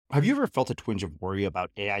Have you ever felt a twinge of worry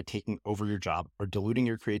about AI taking over your job or diluting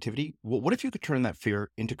your creativity? Well, what if you could turn that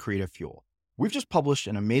fear into creative fuel? We've just published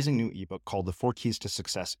an amazing new ebook called The 4 Keys to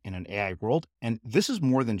Success in an AI World, and this is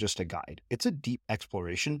more than just a guide. It's a deep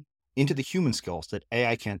exploration into the human skills that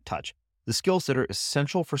AI can't touch, the skills that are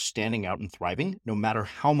essential for standing out and thriving, no matter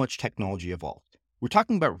how much technology evolves. We're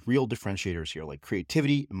talking about real differentiators here, like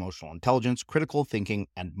creativity, emotional intelligence, critical thinking,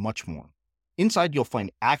 and much more. Inside, you'll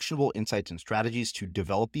find actionable insights and strategies to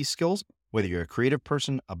develop these skills, whether you're a creative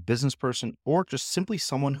person, a business person, or just simply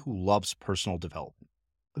someone who loves personal development.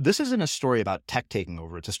 This isn't a story about tech taking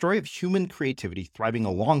over. It's a story of human creativity thriving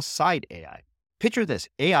alongside AI. Picture this,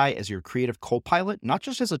 AI as your creative co-pilot, not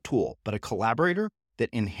just as a tool, but a collaborator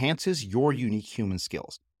that enhances your unique human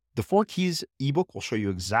skills. The 4 Keys ebook will show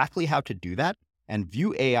you exactly how to do that and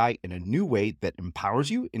view AI in a new way that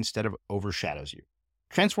empowers you instead of overshadows you.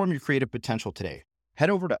 Transform your creative potential today. Head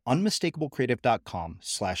over to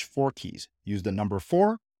unmistakablecreative.com/4keys. Use the number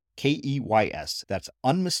 4, KEYS. That's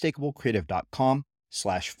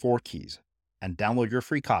unmistakablecreative.com/4keys and download your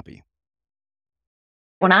free copy.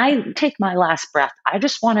 When I take my last breath, I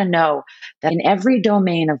just want to know that in every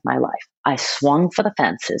domain of my life, I swung for the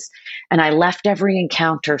fences and I left every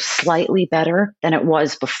encounter slightly better than it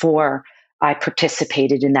was before I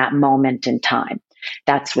participated in that moment in time.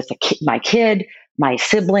 That's with my kid, my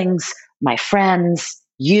siblings, my friends,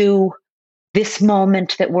 you, this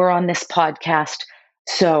moment that we're on this podcast.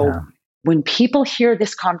 So when people hear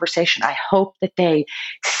this conversation, I hope that they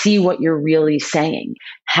see what you're really saying.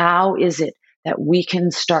 How is it that we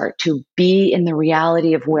can start to be in the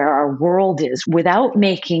reality of where our world is without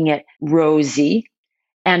making it rosy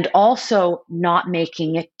and also not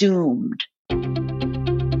making it doomed?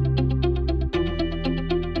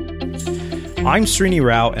 I'm Srini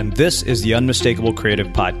Rao, and this is the Unmistakable Creative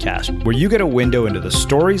Podcast, where you get a window into the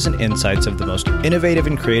stories and insights of the most innovative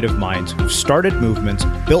and creative minds who've started movements,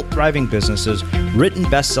 built thriving businesses, written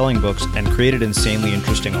best-selling books, and created insanely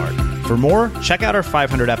interesting art. For more, check out our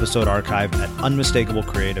 500-episode archive at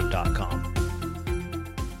unmistakablecreative.com.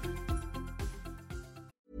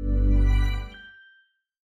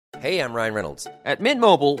 Hey, I'm Ryan Reynolds. At Mint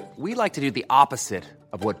Mobile, we like to do the opposite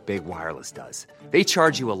of what Big Wireless does. They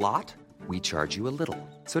charge you a lot. We charge you a little.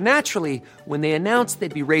 So naturally, when they announced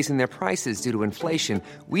they'd be raising their prices due to inflation,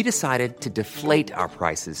 we decided to deflate our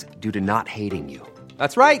prices due to not hating you.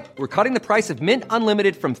 That's right. We're cutting the price of Mint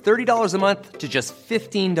Unlimited from $30 a month to just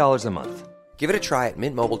 $15 a month. Give it a try at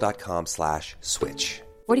mintmobile.com/switch.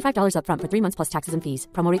 $45 up front for 3 months plus taxes and fees.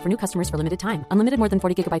 Promo rate for new customers for limited time. Unlimited more than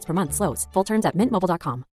 40 gigabytes per month. Slows full terms at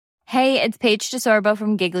mintmobile.com. Hey, it's Paige DeSorbo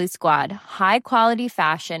from Giggly Squad. High quality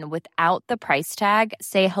fashion without the price tag.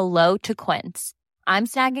 Say hello to Quince. I'm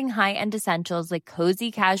snagging high-end essentials like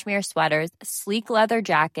cozy cashmere sweaters, sleek leather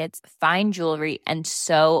jackets, fine jewelry, and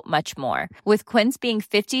so much more. With Quince being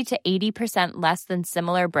 50 to 80% less than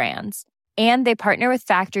similar brands. And they partner with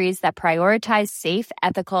factories that prioritize safe,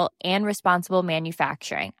 ethical, and responsible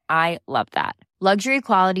manufacturing. I love that. Luxury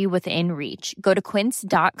quality within reach. Go to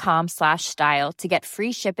quince.com/style to get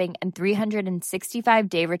free shipping and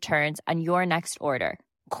 365-day returns on your next order.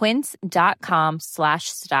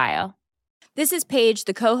 Quince.com/style. This is Paige,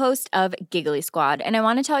 the co-host of Giggly Squad, and I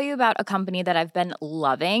want to tell you about a company that I've been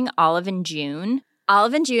loving, Olive & June.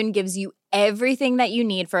 Olive & June gives you everything that you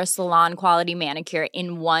need for a salon-quality manicure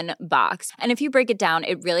in one box. And if you break it down,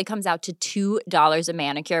 it really comes out to $2 a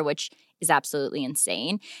manicure, which is absolutely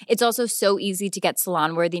insane. It's also so easy to get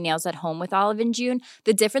salon-worthy nails at home with Olive & June.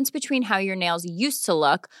 The difference between how your nails used to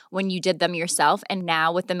look when you did them yourself and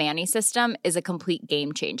now with the Mani system is a complete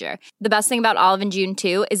game changer. The best thing about Olive & June,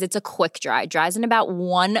 too, is it's a quick dry. Dries in about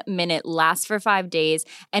 1 minute, lasts for 5 days,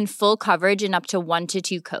 and full coverage in up to 1 to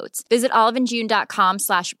 2 coats. Visit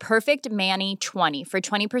oliveandjune.com/perfectmani20 for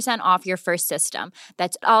 20% off your first system.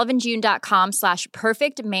 That's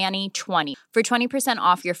oliveandjune.com/perfectmani20 for 20%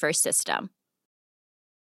 off your first system.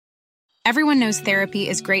 Everyone knows therapy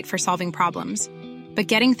is great for solving problems, but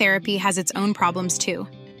getting therapy has its own problems too,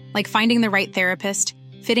 like finding the right therapist,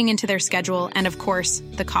 fitting into their schedule, and of course,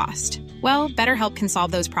 the cost. Well, BetterHelp can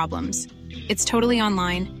solve those problems. It's totally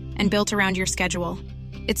online and built around your schedule.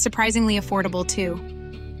 It's surprisingly affordable too.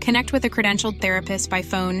 Connect with a credentialed therapist by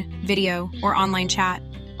phone, video, or online chat,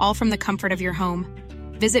 all from the comfort of your home.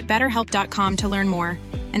 Visit BetterHelp.com to learn more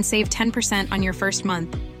and save 10% on your first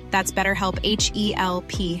month. That's BetterHelp,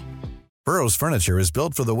 H-E-L-P. Burrow's furniture is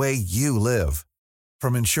built for the way you live.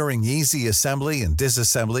 From ensuring easy assembly and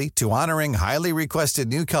disassembly to honoring highly requested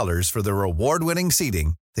new colors for their award-winning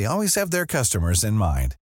seating, they always have their customers in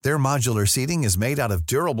mind. Their modular seating is made out of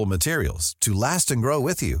durable materials to last and grow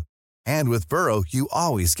with you. And with Burrow, you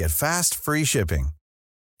always get fast, free shipping.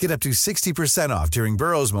 Get up to 60% off during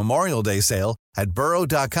Burrow's Memorial Day sale at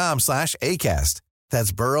burrow.com/ACAST.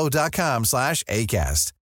 That's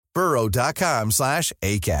burrow.com/ACAST.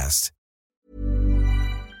 burrow.com/ACAST.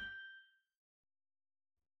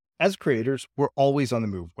 As creators, we're always on the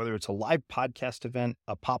move. Whether it's a live podcast event,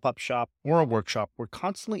 a pop-up shop, or a workshop, we're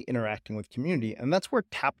constantly interacting with community, and that's where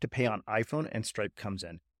Tap to Pay on iPhone and Stripe comes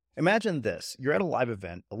in. Imagine this. You're at a live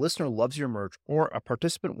event, a listener loves your merch, or a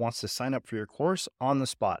participant wants to sign up for your course on the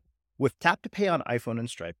spot. With Tap to Pay on iPhone and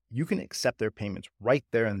Stripe, you can accept their payments right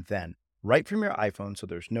there and then, right from your iPhone, so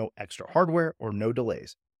there's no extra hardware or no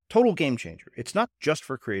delays. Total game changer. It's not just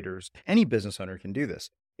for creators. Any business owner can do this.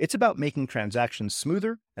 It's about making transactions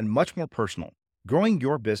smoother and much more personal, growing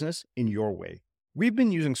your business in your way. We've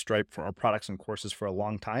been using Stripe for our products and courses for a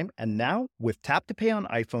long time, and now with Tap to Pay on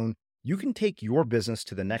iPhone, you can take your business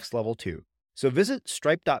to the next level too. So visit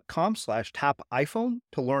stripe.com/tapiphone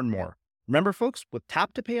to learn more. Remember, folks, with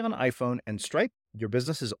Tap to Pay on iPhone and Stripe, your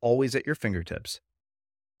business is always at your fingertips.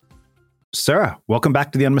 Sarah, welcome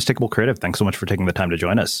back to The Unmistakable Creative. Thanks so much for taking the time to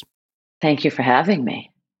join us. Thank you for having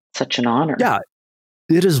me. Such an honor. Yeah,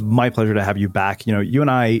 it is my pleasure to have you back. You know, you and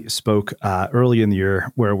I spoke early in the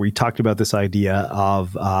year where we talked about this idea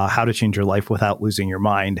of how to change your life without losing your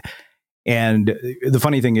mind. And the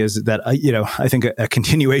funny thing is that, I think a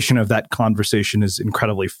continuation of that conversation is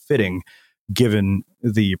incredibly fitting given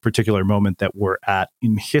the particular moment that we're at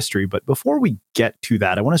in history. But before we get to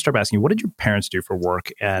that, I want to start by asking you, what did your parents do for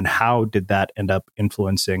work and how did that end up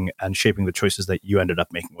influencing and shaping the choices that you ended up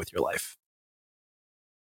making with your life?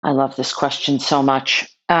 I love this question so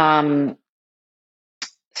much. This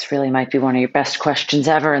really might be one of your best questions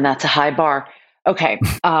ever, and that's a high bar. Okay.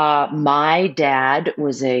 My dad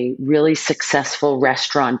was a really successful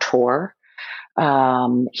restaurateur.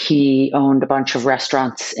 He owned a bunch of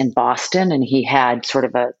restaurants in Boston, and he had sort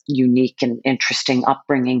of a unique and interesting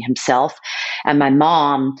upbringing himself. And my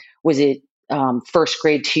mom was a first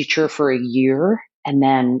grade teacher for a year. And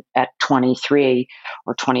then at 23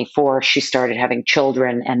 or 24, she started having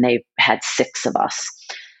children, and they had 6 of us.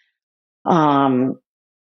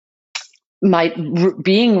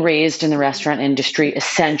 Being raised in the restaurant industry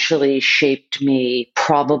essentially shaped me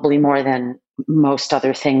probably more than most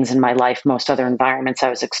other things in my life, most other environments I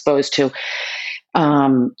was exposed to.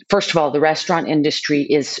 First of all, the restaurant industry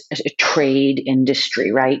is a trade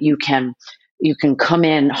industry, right? You can come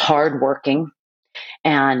in hardworking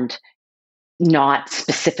and not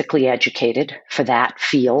specifically educated for that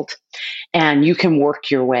field, and you can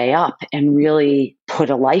work your way up and really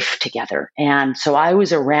put a life together. And so I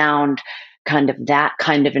was around kind of that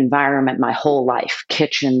kind of environment my whole life: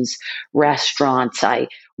 kitchens, restaurants. I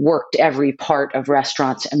worked every part of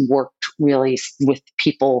restaurants and worked really with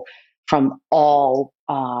people from all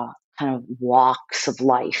kind of walks of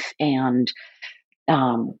life. And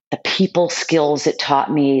the people skills it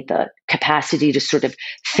taught me, the capacity to sort of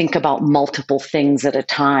think about multiple things at a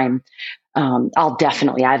time. I have an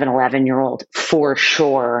 11-year-old for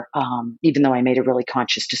sure, even though I made a really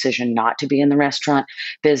conscious decision not to be in the restaurant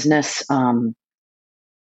business.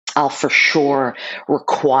 I'll for sure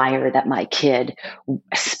require that my kid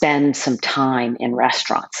spend some time in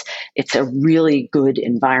restaurants. It's a really good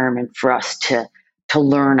environment for us to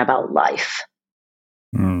learn about life.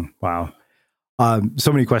 Wow.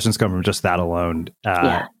 So many questions come from just that alone.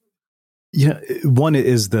 Yeah. One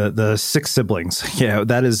is the 6 siblings.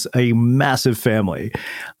 That is a massive family.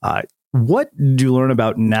 What do you learn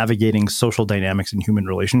about navigating social dynamics and human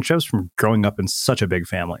relationships from growing up in such a big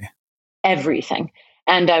family? Everything.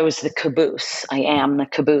 And I was the caboose. I am the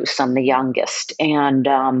caboose. I'm the youngest. And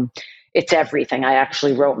it's everything. I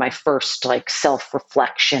actually wrote my first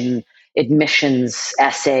self-reflection admissions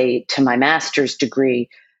essay to my master's degree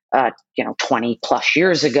 20 plus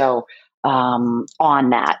years ago on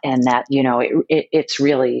that. And that, it's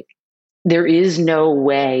really, there is no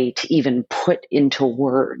way to even put into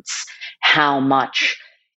words how much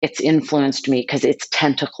it's influenced me, because its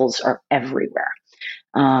tentacles are everywhere.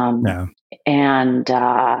 And,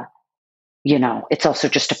 it's also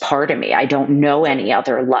just a part of me. I don't know any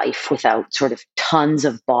other life without sort of tons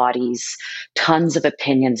of bodies, tons of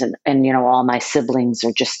opinions. And all my siblings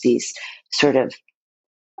are just these sort of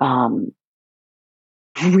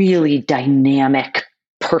really dynamic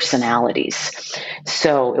personalities.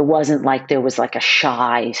 So it wasn't like there was like a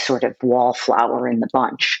shy sort of wallflower in the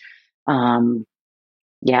bunch.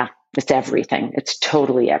 It's everything. It's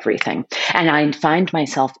totally everything. And I find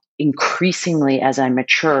myself increasingly, as I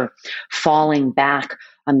mature, falling back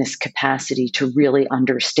on this capacity to really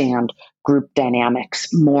understand group dynamics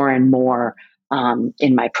more and more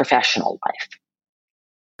in my professional life.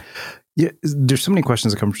 Yeah, there's so many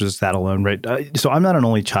questions that come from just that alone, right? So I'm not an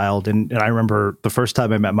only child, and I remember the first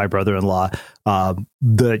time I met my brother-in-law. I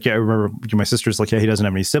remember my sister's like, yeah, he doesn't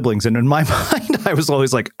have any siblings, and in my mind, I was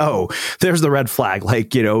always like, oh, there's the red flag.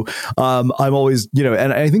 Like, I'm always,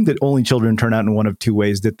 and I think that only children turn out in one of two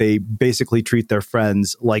ways: that they basically treat their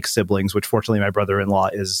friends like siblings, which fortunately my brother-in-law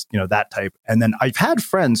is, that type. And then I've had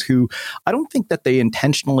friends who I don't think that they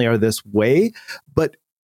intentionally are this way, but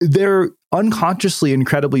they're unconsciously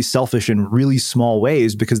incredibly selfish in really small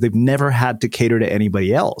ways because they've never had to cater to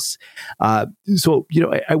anybody else. So,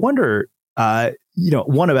 I wonder, what you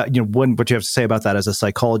have to say about that as a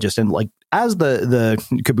psychologist, and like as the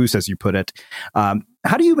caboose, as you put it.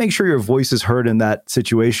 How do you make sure your voice is heard in that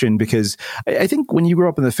situation? Because I think when you grow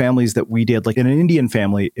up in the families that we did, like in an Indian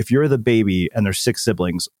family, if you're the baby and there's 6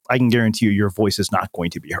 siblings, I can guarantee you your voice is not going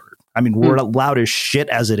to be heard. I mean, we're loud as shit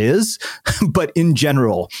as it is, but in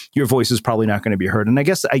general, your voice is probably not going to be heard. And I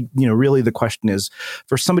guess really the question is,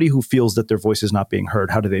 for somebody who feels that their voice is not being heard,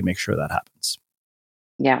 how do they make sure that happens?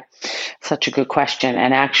 Yeah, such a good question.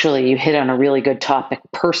 And actually, you hit on a really good topic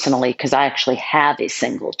personally, because I actually have a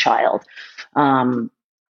single child.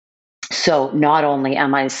 So not only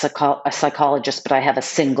am I a psychologist, but I have a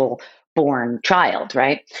single born child,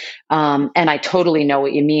 right? And I totally know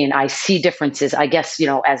what you mean. I see differences. I guess,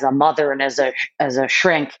 as a mother and as a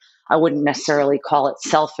shrink, I wouldn't necessarily call it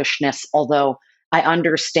selfishness, although I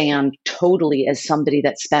understand totally, as somebody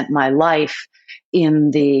that spent my life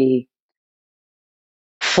in the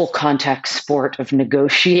full contact sport of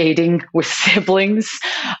negotiating with siblings.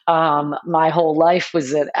 My whole life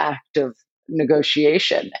was an act of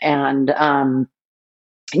negotiation. And,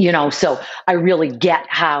 so I really get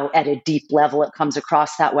how at a deep level it comes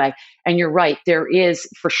across that way. And you're right. There is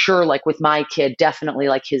for sure, like with my kid, definitely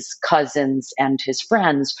like his cousins and his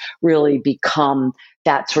friends really become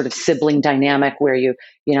that sort of sibling dynamic where you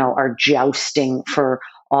are jousting for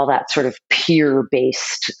all that sort of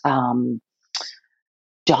peer-based,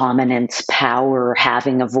 dominance, power,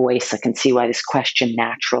 having a voice. I can see why this question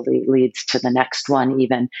naturally leads to the next one,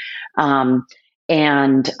 even. But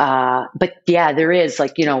yeah, there is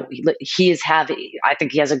he is having, I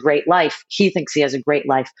think he has a great life. He thinks he has a great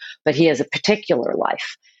life, but he has a particular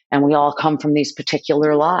life. And we all come from these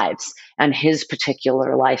particular lives. And his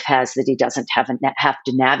particular life has that he doesn't have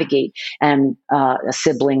to navigate and a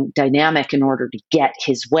sibling dynamic in order to get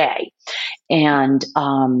his way. And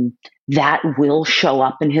that will show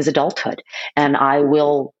up in his adulthood. And I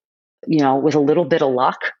will, with a little bit of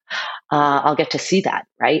luck, I'll get to see that,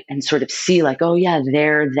 right? And sort of see like, oh yeah,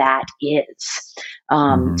 there that is.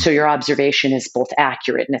 So your observation is both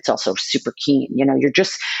accurate and it's also super keen.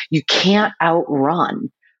 You can't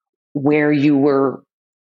outrun where you were,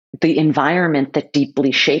 the environment that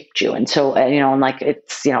deeply shaped you. And so, and like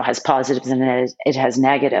it's, has positives and it has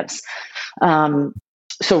negatives.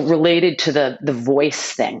 So related to the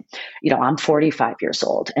voice thing, I'm 45 years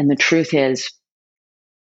old, and the truth is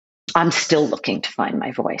I'm still looking to find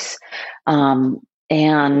my voice.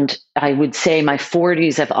 And I would say my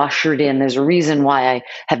 40s have ushered in, there's a reason why I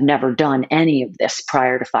have never done any of this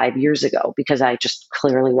prior to 5 years ago, because I just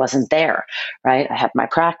clearly wasn't there, right? I had my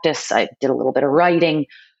practice, I did a little bit of writing,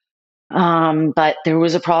 but there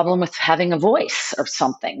was a problem with having a voice or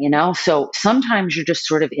something, So sometimes you're just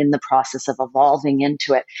sort of in the process of evolving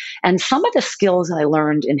into it. And some of the skills I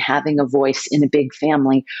learned in having a voice in a big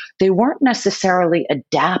family, they weren't necessarily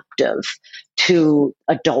adaptive to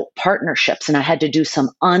adult partnerships. And I had to do some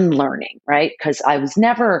unlearning, right? Because I was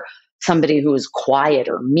never somebody who was quiet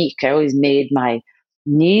or meek. I always made my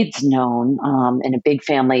needs known. In a big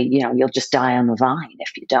family, you'll just die on the vine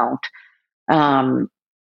if you don't.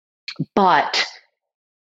 But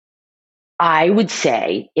I would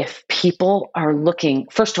say if people are looking,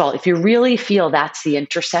 first of all, if you really feel that's the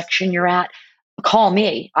intersection you're at, call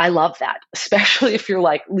me. I love that, especially if you're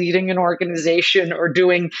like leading an organization or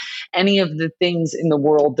doing any of the things in the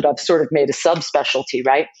world that I've sort of made a subspecialty,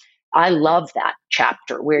 right? I love that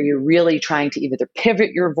chapter where you're really trying to either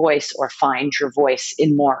pivot your voice or find your voice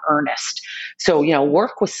in more earnest. So,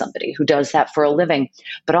 work with somebody who does that for a living.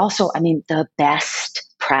 But also, the best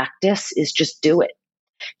practice is just do it.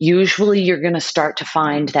 Usually you're going to start to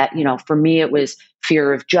find that, for me, it was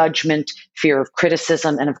fear of judgment, fear of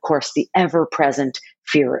criticism, and of course, the ever-present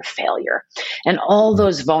fear of failure. And all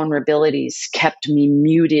those vulnerabilities kept me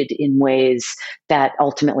muted in ways that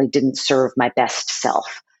ultimately didn't serve my best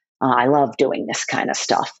self. I love doing this kind of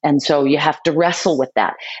stuff. And so you have to wrestle with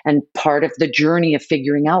that. And part of the journey of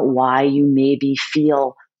figuring out why you maybe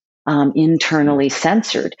feel internally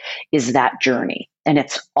censored is that journey. And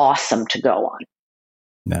it's awesome to go on.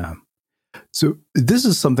 Yeah. So this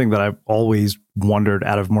is something that I've always wondered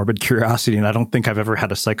out of morbid curiosity, and I don't think I've ever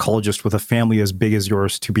had a psychologist with a family as big as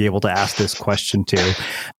yours to be able to ask this question to.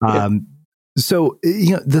 Yeah. So,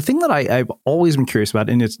 the thing that I've always been curious about,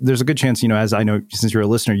 and there's a good chance, as I know, since you're a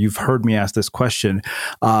listener, you've heard me ask this question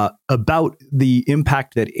about the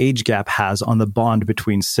impact that age gap has on the bond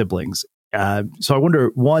between siblings. So I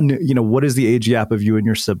wonder, one, what is the age gap of you and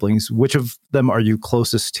your siblings? Which of them are you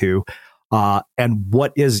closest to? And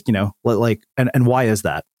what is, and why is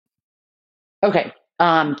that? Okay.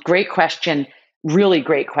 Great question. Really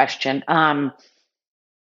great question.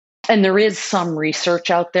 And there is some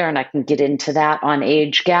research out there, and I can get into that on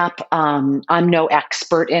age gap. I'm no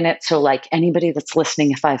expert in it. So like anybody that's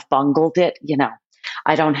listening, if I've bungled it,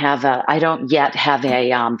 I don't yet have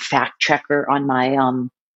a fact checker on my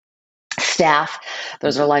staff.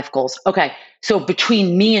 Those are life goals. Okay. So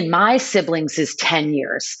between me and my siblings is 10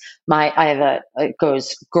 years. It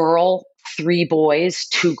goes girl, 3 boys,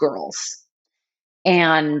 2 girls.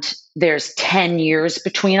 And there's 10 years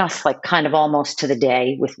between us, like kind of almost to the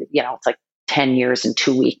day with, it's like 10 years and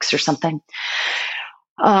 2 weeks or something.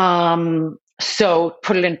 So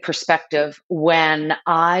put it in perspective. When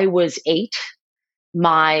I was 8,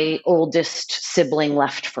 my oldest sibling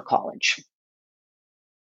left for college.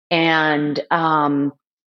 And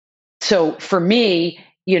so for me,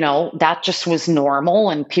 that just was normal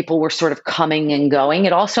and people were sort of coming and going.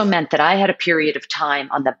 It also meant that I had a period of time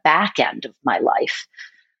on the back end of my life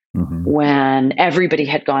when everybody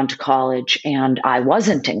had gone to college and I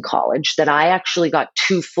wasn't in college, that I actually got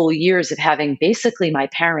 2 full years of having basically my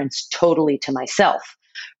parents totally to myself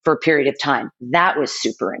for a period of time. That was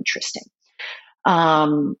super interesting.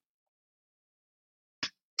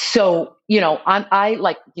 So,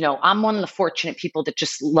 I'm one of the fortunate people that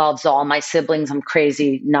just loves all my siblings. I'm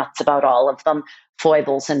crazy nuts about all of them,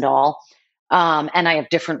 foibles and all. And I have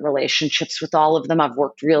different relationships with all of them. I've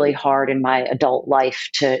worked really hard in my adult life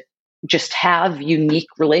to just have unique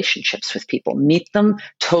relationships with people, meet them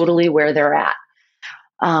totally where they're at.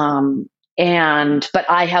 But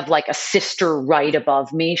I have like a sister right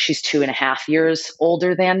above me. She's 2.5 years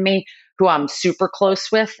older than me, who I'm super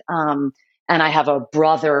close with. And I have a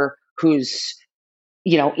brother who's,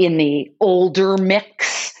 in the older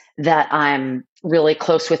mix that I'm really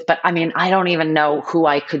close with. But I mean, I don't even know who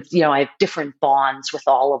I could, I have different bonds with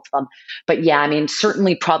all of them. But yeah, I mean,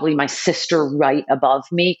 certainly probably my sister right above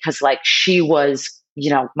me, because like she was,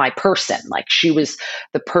 my person, like she was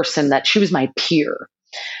the person that she was my peer.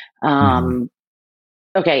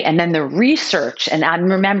 Okay. And then the research, and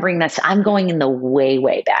I'm remembering this, I'm going in the way,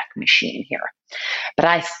 way back machine here. But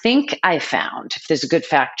I think I found, if there's a good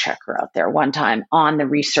fact checker out there, one time on the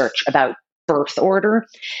research about birth order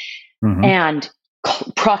and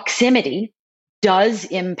proximity does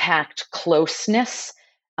impact closeness.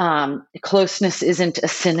 Closeness isn't a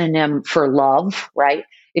synonym for love, right?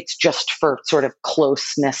 It's just for sort of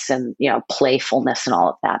closeness and, playfulness and all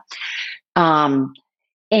of that.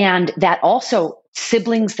 And that also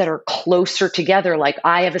siblings that are closer together, like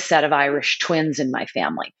I have a set of Irish twins in my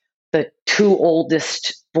family. The 2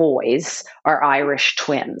 oldest boys are Irish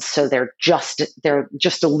twins. So they're just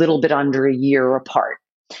a little bit under a year apart.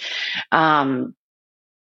 And,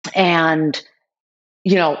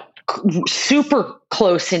 super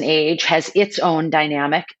close in age has its own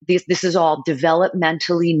dynamic. This is all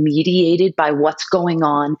developmentally mediated by what's going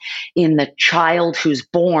on in the child who's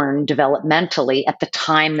born developmentally at the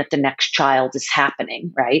time that the next child is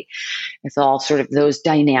happening, right? It's all sort of those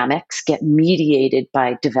dynamics get mediated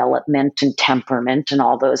by development and temperament and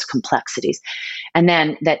all those complexities. And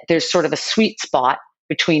then that there's sort of a sweet spot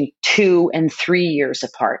between 2 and 3 years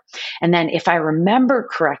apart. And then if I remember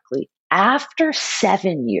correctly, after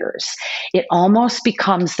 7 years, it almost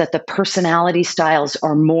becomes that the personality styles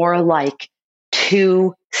are more like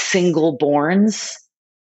 2 single borns,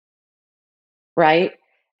 right?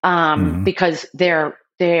 Because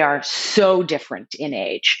they are so different in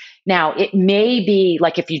age. Now, it may be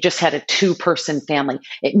like if you just had a 2-person family,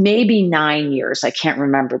 it may be 9 years. I can't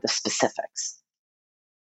remember the specifics.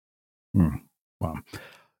 Wow.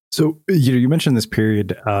 So, you mentioned this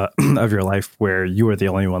period of your life where you were the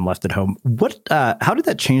only one left at home. How did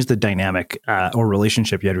that change the dynamic or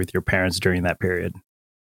relationship you had with your parents during that period?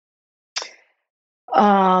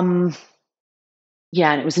 Yeah,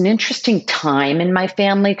 and it was an interesting time in my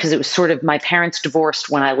family because it was sort of my parents divorced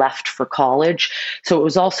when I left for college. So it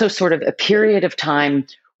was also sort of a period of time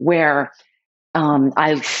where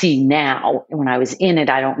I see now, when I was in it,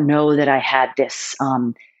 I don't know that I had this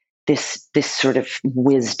sort of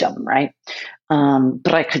wisdom, right?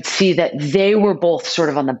 But I could see that they were both sort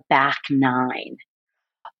of on the back 9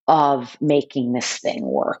 of making this thing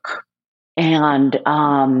work. And,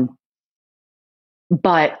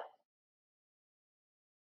 but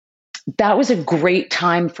that was a great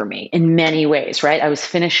time for me in many ways, right? I was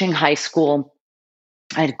finishing high school.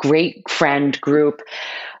 I had a great friend group.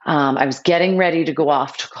 I was getting ready to go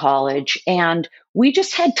off to college, and we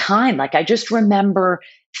just had time. Like, I just remember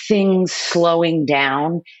things slowing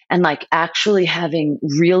down and like actually having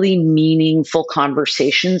really meaningful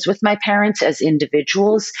conversations with my parents as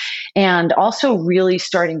individuals, and also really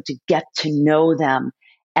starting to get to know them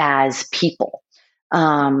as people,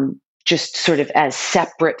 just sort of as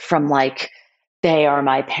separate from like they are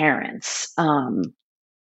my parents.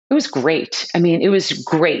 It was great. I mean, it was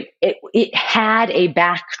great. It had a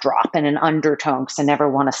backdrop and an undertone, because I never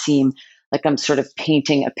want to seem like I'm sort of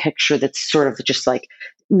painting a picture that's sort of just like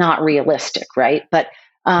not realistic, right? But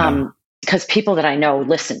Yeah. because people that I know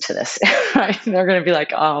listen to this, right? They're going to be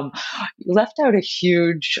like, you left out a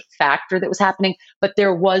huge factor that was happening. But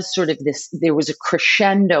there was sort of this, there was a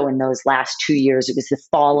crescendo in those last 2 years. It was the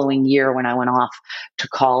following year when I went off to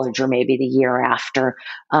college, or maybe the year after,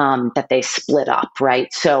 that they split up,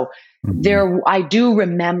 right? So Mhm. there, I do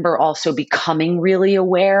remember also becoming really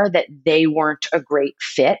aware that they weren't a great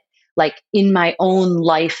fit, like in my own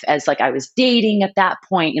life, as like I was dating at that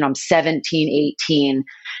point. I'm 17, 18.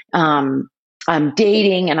 I'm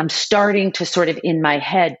dating, and I'm starting to sort of in my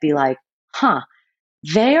head be like, huh,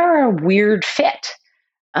 they are a weird fit.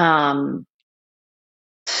 Um,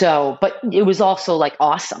 but it was also like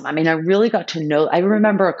awesome. I mean, I really got to know, I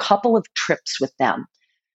remember a couple of trips with them,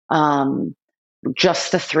 um,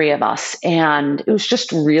 just the three of us. And it was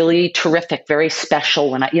just really terrific, very special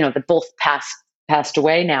when they both passed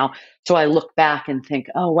away now. So I look back and think,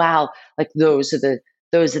 oh wow, like those are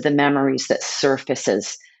the memories that surface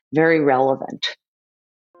as very relevant.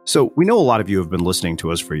 So, we know a lot of you have been listening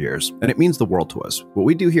to us for years, and it means the world to us. What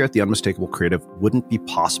we do here at The Unmistakable Creative wouldn't be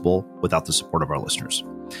possible without the support of our listeners.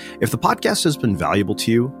 If the podcast has been valuable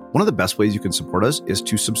to you, one of the best ways you can support us is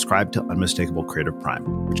to subscribe to Unmistakable Creative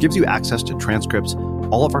Prime, which gives you access to transcripts,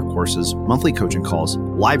 all of our courses, monthly coaching calls,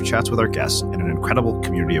 live chats with our guests, and an incredible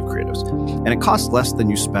community of creatives. And it costs less than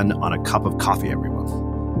you spend on a cup of coffee every month.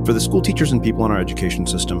 For the school teachers and people in our education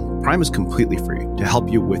system, Prime is completely free to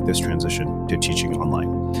help you with this transition to teaching online.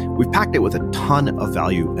 We've packed it with a ton of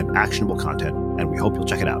value and actionable content, and we hope you'll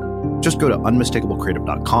check it out. Just go to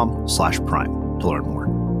unmistakablecreative.com/prime to learn more.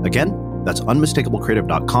 Again, that's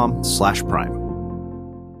unmistakablecreative.com/prime.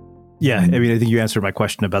 Yeah, I mean, I think you answered my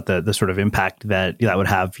question about the sort of impact that would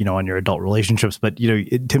have, on your adult relationships. But,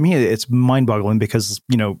 to me, it's mind-boggling because,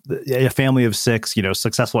 a family of six,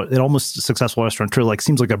 successful restaurateur, like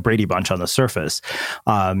seems like a Brady Bunch on the surface.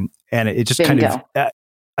 And it just Bingo. kind of,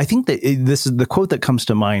 I think that this is the quote that comes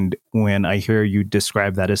to mind when I hear you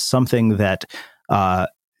describe that as something that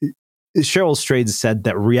Cheryl Strayed said,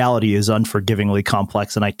 that reality is unforgivingly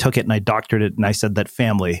complex. And I took it and I doctored it and I said that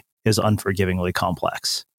family is unforgivingly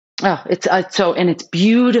complex. Oh, it's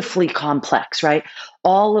beautifully complex, right?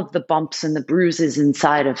 All of the bumps and the bruises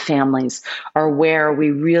inside of families are where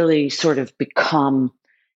we really sort of become,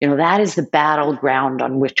 that is the battleground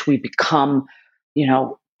on which we become,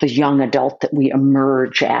 the young adult that we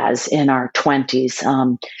emerge as in our 20s.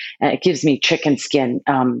 And it gives me chicken skin.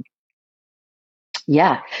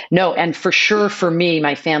 Yeah, no, and for sure for me,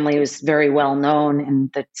 my family was very well known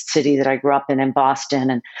in the city that I grew up in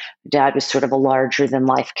Boston, and Dad was sort of a larger than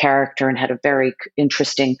life character and had a very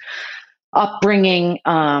interesting upbringing.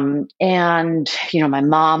 And my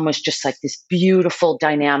mom was just like this beautiful,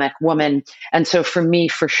 dynamic woman. And so for me,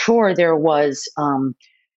 for sure, there was.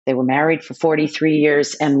 They were married for 43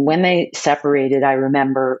 years, and when they separated, I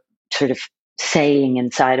remember sort of saying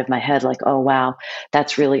inside of my head, like, "Oh wow,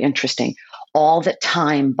 that's really interesting." All that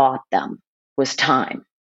time bought them was time.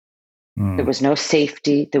 There was no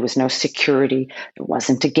safety. There was no security. There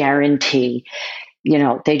wasn't a guarantee.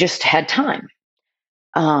 They just had time.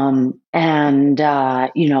 The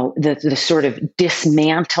sort of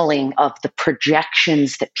dismantling of the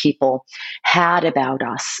projections that people had about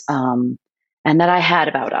us, and that I had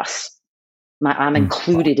about us. I'm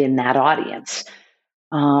included in that audience.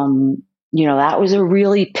 That was a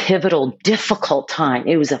really pivotal, difficult time.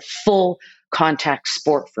 It was a full contact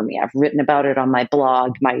sport for me. I've written about it on my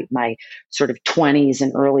blog. My sort of 20s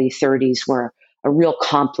and early 30s were a real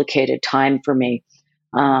complicated time for me.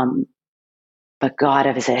 But God,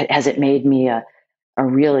 has it made me a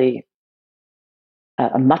really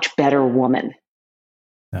a much better woman.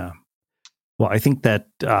 Yeah. Well, I think that,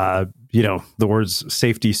 the words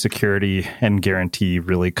safety, security, and guarantee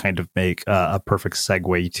really kind of make a perfect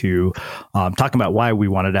segue to talking about why we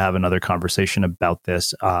wanted to have another conversation about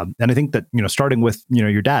this. And I think that, starting with,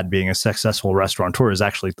 your dad being a successful restaurateur is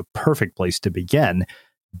actually the perfect place to begin,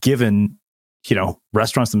 given,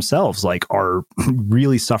 restaurants themselves are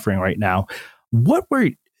really suffering right now. What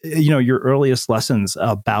were, your earliest lessons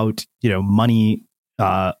about, money,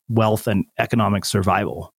 wealth, and economic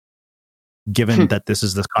survival, given that this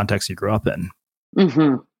is the context you grew up in?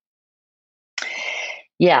 Mm-hmm.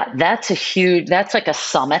 Yeah, that's like a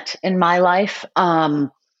summit in my life. My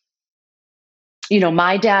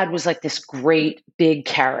dad was like this great big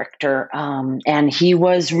character. And he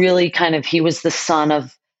was really he was the son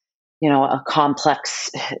of, a complex,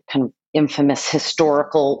 kind of infamous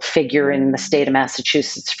historical figure in the state of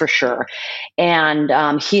Massachusetts for sure.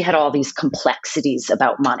 And he had all these complexities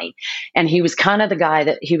about money. And he was kind of a guy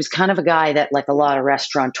that, like a lot of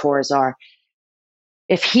restaurateurs are,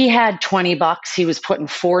 if he had $20, he was putting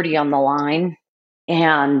 40 on the line.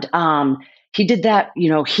 And he did that,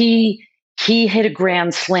 he hit a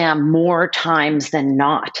grand slam more times than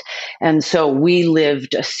not. And so we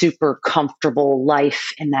lived a super comfortable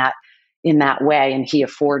life in that way, and he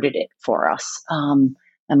afforded it for us. And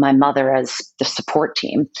my mother as the support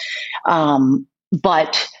team.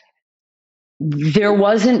 But there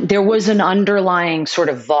was an underlying sort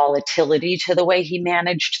of volatility to the way he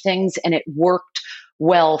managed things, and it worked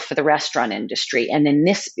well for the restaurant industry. And in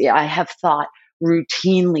this, I have thought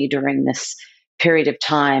routinely during this period of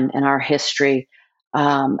time in our history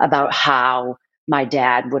about how my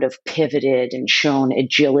dad would have pivoted and shown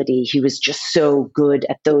agility. He was just so good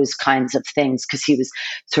at those kinds of things because he was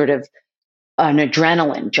sort of an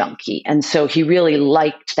adrenaline junkie. And so he really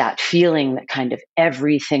liked that feeling that kind of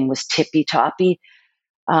everything was tippy toppy.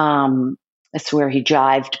 That's where he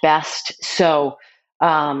jived best. So,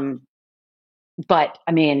 but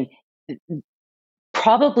I mean,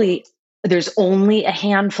 probably there's only a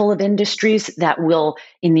handful of industries that will,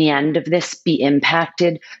 in the end of this, be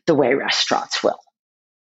impacted the way restaurants will.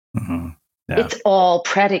 Mm-hmm. Yeah. It's all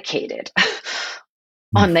predicated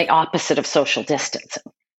on the opposite of social distancing.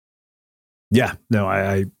 Yeah, no,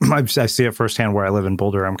 I see it firsthand where I live in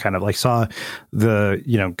Boulder. I'm kind of saw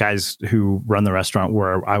the, guys who run the restaurant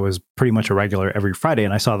where I was pretty much a regular every Friday.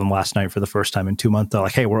 And I saw them last night for the first time in 2 months. They're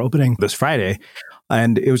like, hey, we're opening this Friday.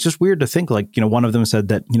 And it was just weird to think one of them said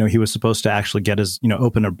that, he was supposed to actually get his,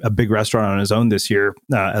 open a big restaurant on his own this year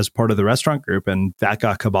as part of the restaurant group. And that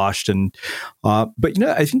got kiboshed. And, but,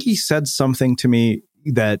 I think he said something to me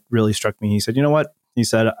that really struck me. He said, you know what? He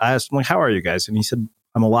said, I asked him, how are you guys? And he said,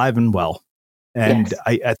 I'm alive and well. And yes.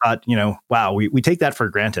 I thought, wow, we take that for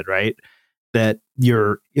granted, right? That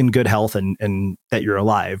you're in good health and that you're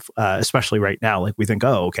alive, especially right now. We think,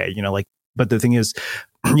 oh, okay, but the thing is,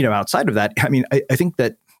 outside of that, I mean, I think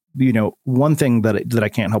that, one thing that I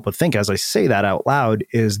can't help but think as I say that out loud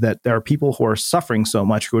is that there are people who are suffering so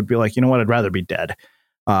much who would be like, you know what, I'd rather be dead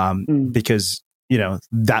because,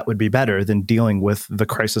 that would be better than dealing with the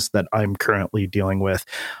crisis that I'm currently dealing with.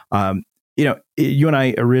 You and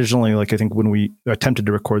I originally, I think when we attempted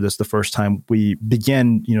to record this the first time, we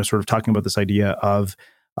began, sort of talking about this idea of,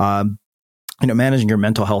 managing your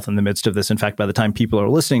mental health in the midst of this. In fact, by the time people are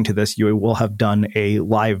listening to this, you will have done a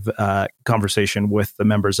live conversation with the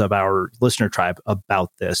members of our listener tribe about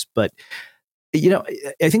this. But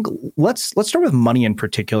I think let's start with money in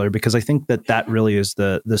particular, because I think that really is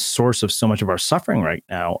the source of so much of our suffering right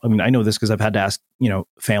now. I mean, I know this because I've had to ask,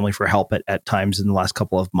 family for help at times in the last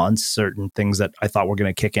couple of months. Certain things that I thought were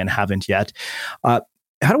going to kick in haven't yet.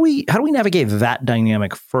 How do we navigate that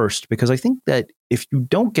dynamic first? Because I think that if you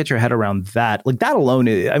don't get your head around that, that alone,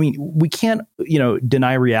 I mean, we can't,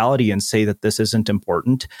 deny reality and say that this isn't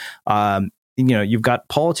important. You've got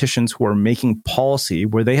politicians who are making policy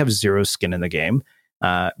where they have zero skin in the game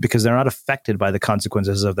because they're not affected by the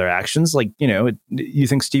consequences of their actions. You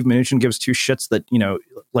think Steve Mnuchin gives two shits that,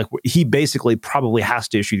 he basically probably has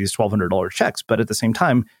to issue these $1,200 checks. But at the same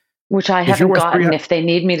time, which I haven't gotten. If they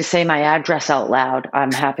need me to say my address out loud,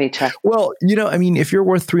 I'm happy to. Well, if you're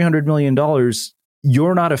worth $300 million,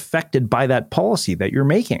 you're not affected by that policy that you're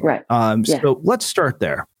making. Right. So let's start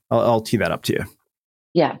there. I'll tee that up to you.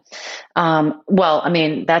 Yeah. Well, I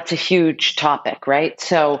mean, that's a huge topic, right?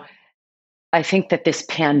 So I think that this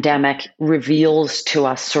pandemic reveals to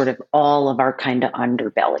us sort of all of our kind of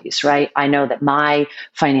underbellies, right? I know that my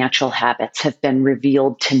financial habits have been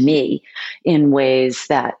revealed to me in ways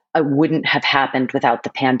that wouldn't have happened without the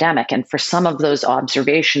pandemic. And for some of those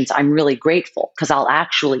observations, I'm really grateful because I'll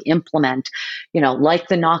actually implement, like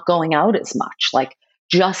the not going out as much, like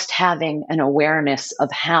just having an awareness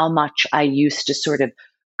of how much I used to sort of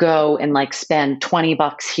go and like spend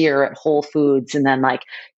 $20 here at Whole Foods and then like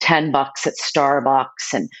 $10 at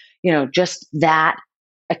Starbucks and, just that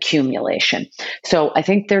accumulation. So I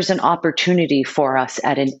think there's an opportunity for us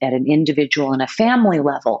at an individual and a family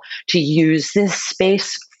level to use this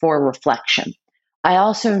space for reflection. I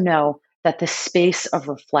also know that the space of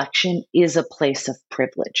reflection is a place of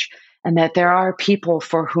privilege, and that there are people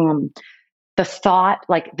for whom the thought,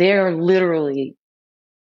 like they're literally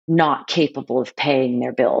not capable of paying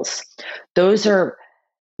their bills. Those are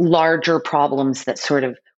larger problems that sort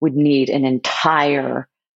of would need an entire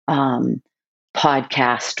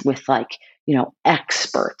podcast with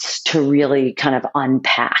experts to really kind of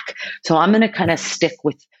unpack. So I'm going to kind of stick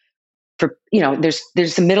with, there's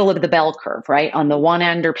the middle of the bell curve, right? On the one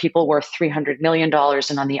end are people worth $300 million,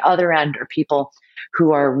 and on the other end are people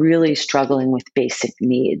who are really struggling with basic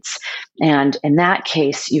needs. And in that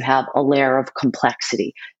case, you have a layer of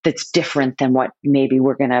complexity that's different than what maybe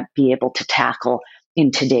we're going to be able to tackle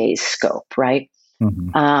in today's scope, right?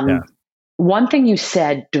 Yeah. One thing you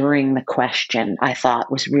said during the question I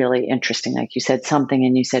thought was really interesting. Like you said something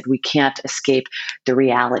and you said, we can't escape the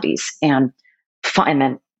realities. And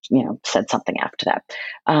then, said something after that.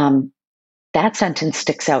 That sentence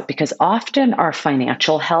sticks out because often our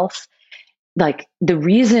financial health, like the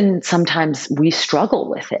reason sometimes we struggle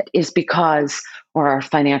with it is because, or our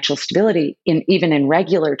financial stability even in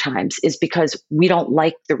regular times, is because we don't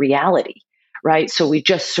like the reality, right? So we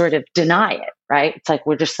just sort of deny it, right? It's like,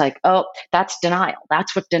 we're just like, oh, that's denial.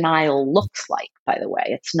 That's what denial looks like, by the way.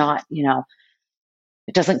 It's not,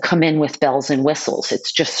 it doesn't come in with bells and whistles.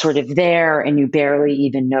 It's just sort of there and you barely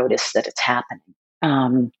even notice that it's happening.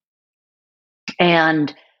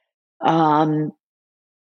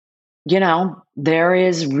 There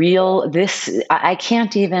is I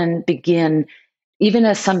can't even begin, even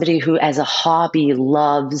as somebody who as a hobby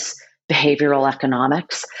loves behavioral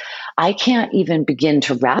economics, I can't even begin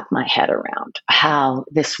to wrap my head around how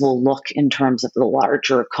this will look in terms of the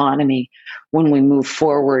larger economy when we move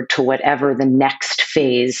forward to whatever the next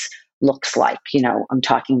phase looks like. I'm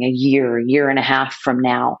talking a year and a half from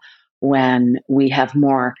now, when we have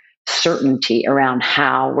more certainty around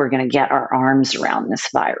how we're going to get our arms around this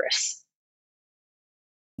virus.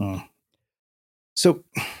 So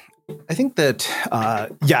I think that,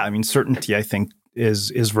 certainty, I think,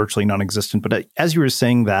 is virtually non-existent. But as you were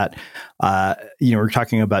saying that, we're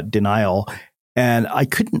talking about denial, and I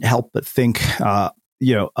couldn't help but think,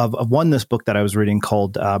 of this book that I was reading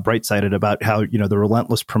called Bright-Sided, about how, the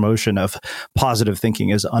relentless promotion of positive thinking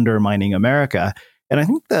is undermining America. And I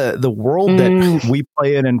think the world that we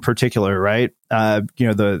play in particular, right?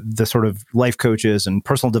 The sort of life coaches and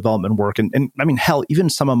personal development work, and I mean, hell, even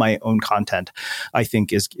some of my own content, I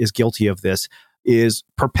think is guilty of this, is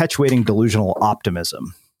perpetuating delusional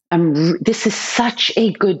optimism. This is such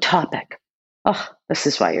a good topic. Oh, this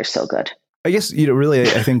is why you're so good. I guess, really,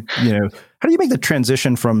 I think, how do you make the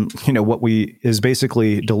transition from, what is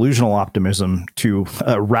basically delusional optimism to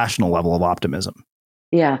a rational level of optimism?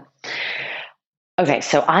 Yeah. Okay,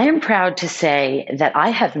 so I am proud to say that I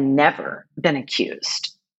have never been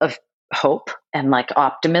accused of hope and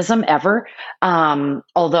optimism ever,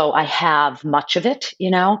 although I have much of it,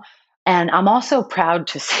 And I'm also proud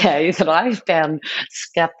to say that I've been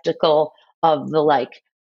skeptical of the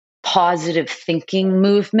positive thinking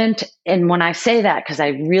movement. And when I say that, because I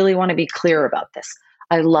really want to be clear about this,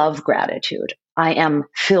 I love gratitude. I am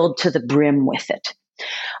filled to the brim with it.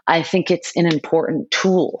 I think it's an important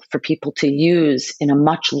tool for people to use in a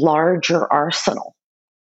much larger arsenal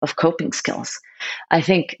of coping skills. I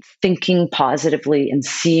think thinking positively and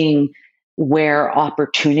seeing where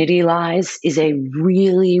opportunity lies is a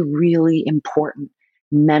really, really important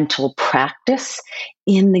mental practice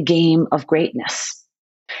in the game of greatness.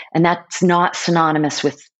 And that's not synonymous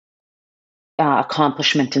with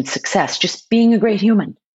accomplishment and success, just being a great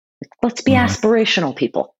human. Let's be aspirational,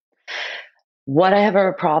 people. What I have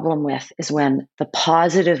a problem with is when the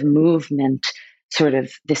positive movement, sort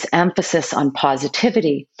of this emphasis on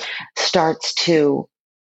positivity, starts to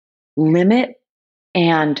limit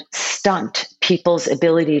and stunt people's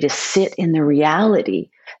ability to sit in the reality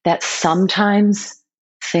that sometimes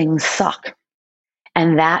things suck.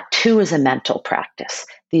 And that too is a mental practice.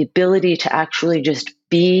 The ability to actually just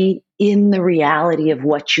be in the reality of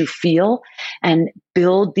what you feel and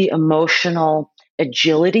build the emotional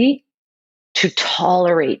agility to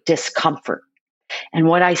tolerate discomfort. And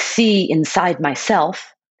what I see inside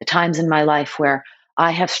myself, the times in my life where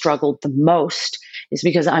I have struggled the most, is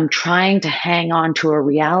because I'm trying to hang on to a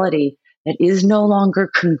reality that is no longer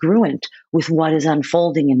congruent with what is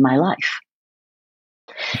unfolding in my life.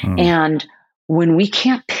 And when we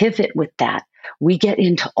can't pivot with that, we get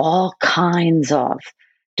into all kinds of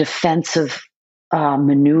defensive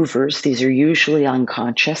maneuvers. These are usually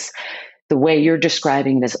unconscious. The way you're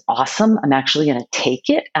describing it is awesome. I'm actually going to take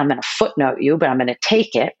it. I'm going to footnote you, but I'm going to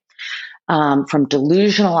take it. From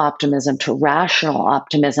delusional optimism to rational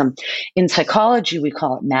optimism. In psychology, we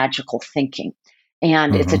call it magical thinking.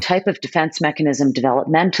 And it's a type of defense mechanism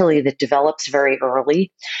developmentally that develops very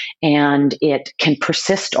early, and it can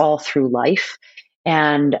persist all through life.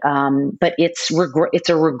 And but it's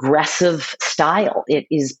a regressive style. It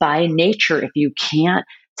is by nature. If you can't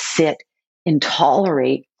sit and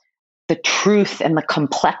tolerate the truth and the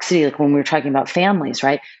complexity, like when we were talking about families,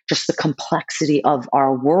 right? Just the complexity of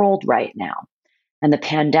our world right now. And the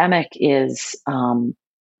pandemic is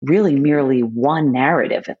really merely one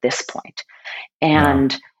narrative at this point.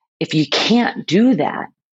 And if you can't do that,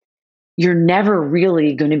 you're never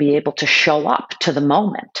really going to be able to show up to the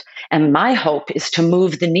moment. And my hope is to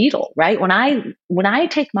move the needle, right? When I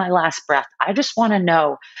take my last breath, I just want to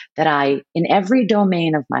know that in every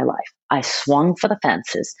domain of my life, I swung for the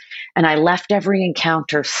fences and I left every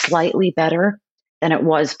encounter slightly better than it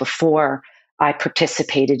was before I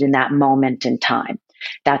participated in that moment in time.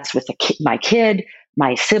 That's with my kid,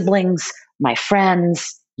 my siblings, my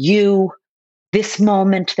friends, you, this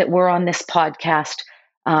moment that we're on this podcast.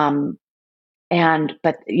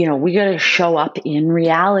 But we got to show up in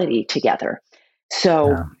reality together.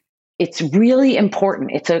 So it's really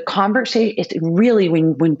important. It's a conversation. It's really,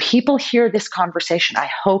 when people hear this conversation, I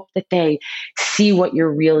hope that they see what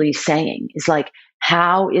you're really saying is like,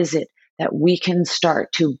 how is it that we can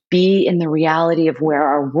start to be in the reality of where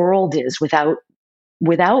our world is without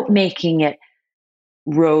making it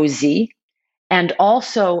rosy and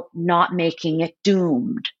also not making it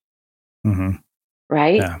doomed.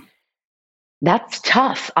 Right? Yeah. That's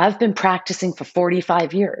tough. I've been practicing for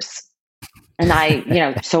 45 years. And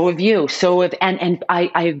so have you. And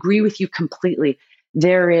I agree with you completely.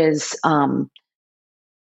 There is,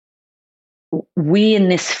 we in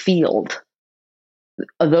this field,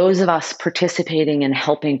 those of us participating in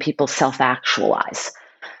helping people self-actualize,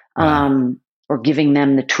 or giving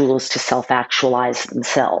them the tools to self-actualize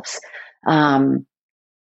themselves.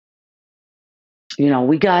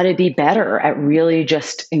 We got to be better at really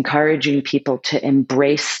just encouraging people to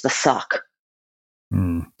embrace the suck.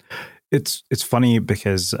 It's funny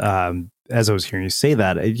because as I was hearing you say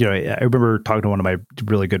that, I remember talking to one of my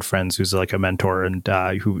really good friends who's like a mentor, and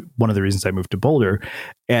who one of the reasons I moved to Boulder,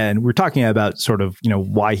 and we're talking about sort of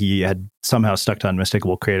why he had somehow stuck to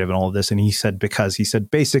Unmistakable Creative and all of this, and he said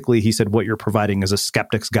what you're providing is a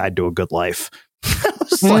skeptic's guide to a good life. I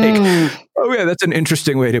was like, oh yeah, that's an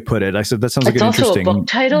interesting way to put it. I said that sounds like an interesting book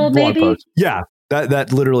title, blog maybe. Post. Yeah,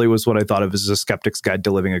 that literally was what I thought of as a skeptic's guide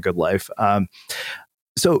to living a good life.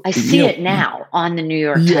 So I see it now on the New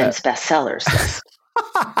York Times bestsellers list.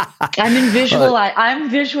 I'm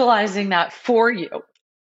visualizing that for you.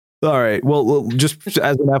 All right. Well, just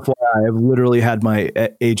as an FYI, I've literally had my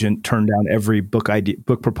agent turn down every book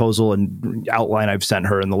proposal and outline I've sent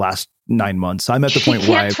her in the last 9 months. I'm at the point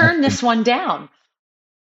where I can't turn this one down.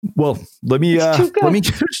 Well, let me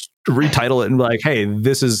just retitle it and be like, hey,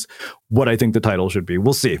 this is what I think the title should be.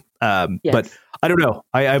 We'll see. Yes. But I don't know.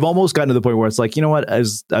 I've almost gotten to the point where it's like, you know what?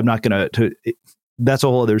 I'm not going to. That's a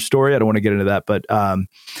whole other story. I don't want to get into that. But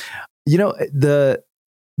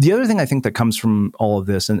the other thing I think that comes from all of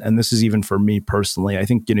this, and this is even for me personally, I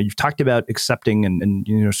think you've talked about accepting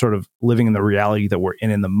and sort of living in the reality that we're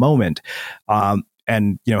in the moment.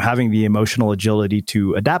 And having the emotional agility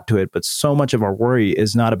to adapt to it, but so much of our worry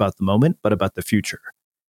is not about the moment, but about the future,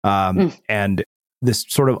 and this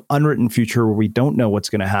sort of unwritten future where we don't know what's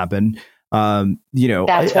going to happen.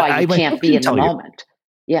 That's why you can't be in the moment.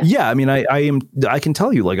 Yeah. I mean, I can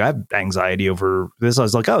tell you, like, I have anxiety over this. I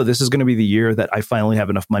was like, oh, this is going to be the year that I finally have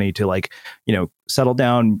enough money to settle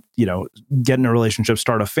down, get in a relationship,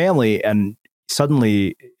 start a family, and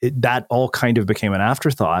suddenly that all kind of became an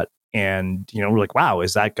afterthought. And, we're like, wow,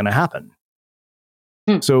 is that going to happen?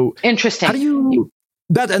 So interesting. How do you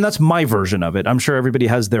and that's my version of it. I'm sure everybody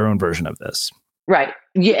has their own version of this. Right.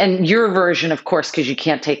 Yeah, and your version, of course, because you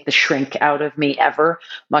can't take the shrink out of me ever,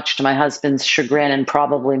 much to my husband's chagrin and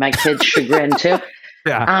probably my kids' chagrin too.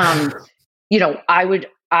 Yeah. I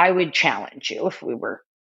would challenge you if we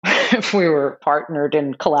were partnered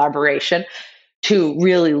in collaboration to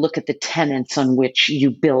really look at the tenets on which you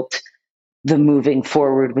built the moving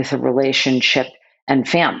forward with a relationship and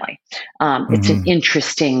family. It's an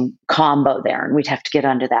interesting combo there, and we'd have to get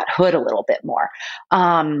under that hood a little bit more.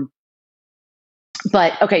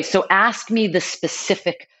 But okay, so ask me the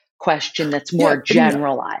specific question that's more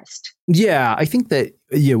generalized? Yeah, I think that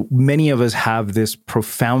many of us have this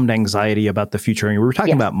profound anxiety about the future. And we were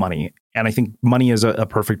talking about money, and I think money is a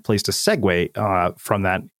perfect place to segue from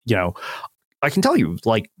that. I can tell you,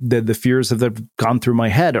 like the fears that have gone through my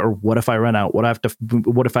head are: what if I run out? What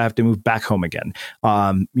if I have to move back home again?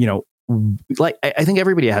 Like I think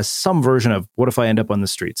everybody has some version of what if I end up on the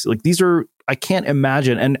streets? Like I can't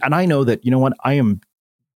imagine, and I know that I am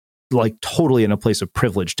like totally in a place of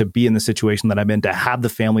privilege to be in the situation that I'm in, to have the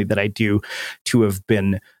family that I do, to have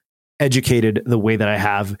been educated the way that I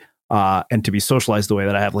have, and to be socialized the way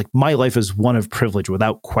that I have. Like my life is one of privilege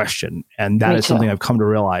without question. And that is something I've come to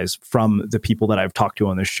realize from the people that I've talked to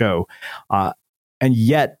on this show. And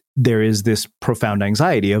yet there is this profound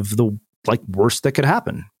anxiety of the worst that could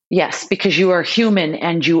happen. Yes, because you are human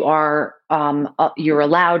and you are you're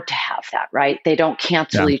allowed to have that, right? They don't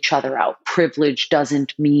cancel each other out. Privilege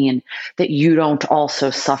doesn't mean that you don't also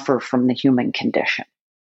suffer from the human condition.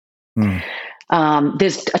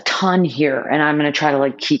 There's a ton here, and I'm going to try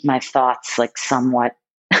to keep my thoughts somewhat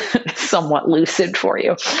lucid for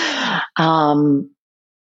you.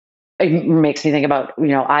 It makes me think about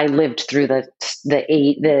I lived through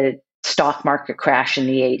the stock market crash in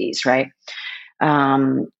the 80s, right?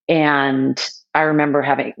 And I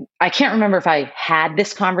remember I can't remember if I had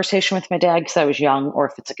this conversation with my dad because I was young, or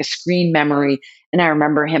if it's like a screen memory. And I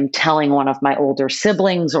remember him telling one of my older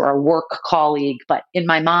siblings or a work colleague, but in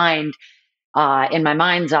my mind's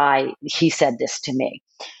eye, he said this to me,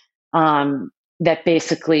 that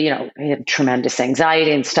basically, he had tremendous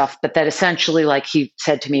anxiety and stuff, but that essentially, he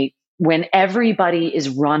said to me, when everybody is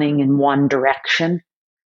running in one direction,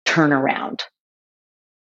 turn around.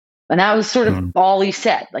 And that was sort of all he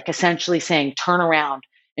said, essentially saying, turn around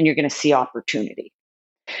and you're going to see opportunity.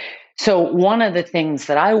 So one of the things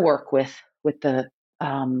that I work with the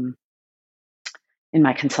in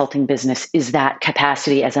my consulting business is that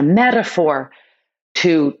capacity as a metaphor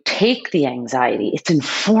to take the anxiety. It's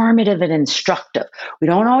informative and instructive. We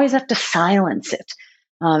don't always have to silence it.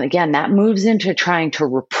 Again, that moves into trying to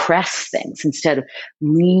repress things instead of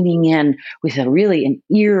leaning in with an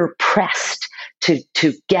ear pressed to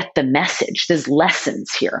get the message. There's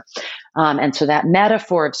lessons here. And so that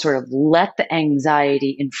metaphor of sort of let the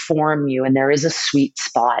anxiety inform you, and there is a sweet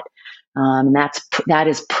spot. That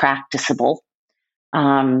is practicable.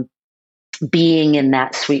 Being in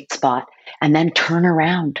that sweet spot, and then turn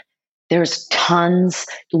around. There's tons,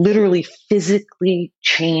 literally physically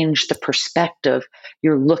change the perspective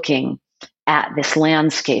you're looking at this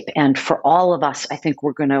landscape. And for all of us, I think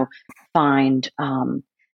we're going to find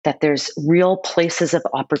that there's real places of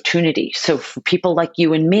opportunity. So for people like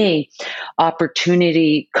you and me,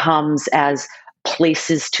 opportunity comes as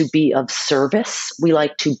places to be of service. We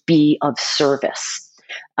like to be of service.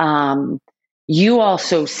 You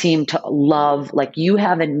also seem to love, you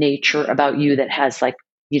have a nature about you that has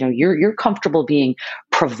you're comfortable being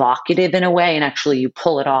provocative in a way, and actually you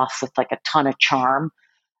pull it off with a ton of charm.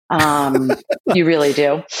 You really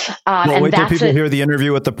do. Well, wait till people hear the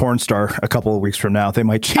interview with the porn star a couple of weeks from now. They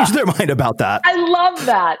might change their mind about that. I love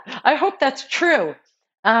that. I hope that's true.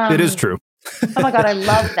 It is true. Oh my God, I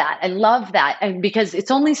love that. I love that. And because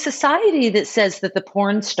it's only society that says that the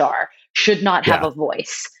porn star should not have a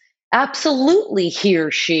voice. Absolutely, he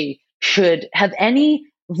or she should have any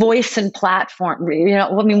voice and platform.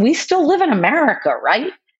 We still live in America,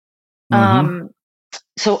 right? Mm-hmm.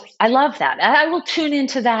 So I love that. I will tune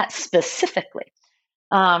into that specifically.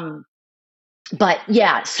 But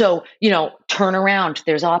yeah, so, turn around,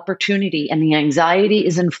 there's opportunity, and the anxiety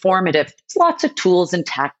is informative. There's lots of tools and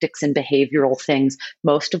tactics and behavioral things,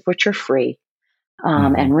 most of which are free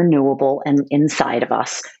and renewable and inside of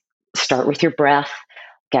us. Start with your breath,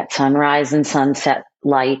 get sunrise and sunset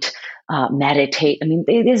light, meditate.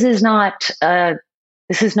 This is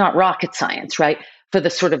not rocket science, right? For the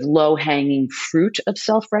sort of low-hanging fruit of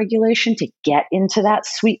self-regulation to get into that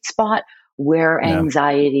sweet spot where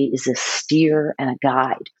anxiety is a steer and a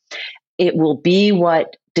guide. It will be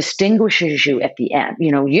what distinguishes you at the end.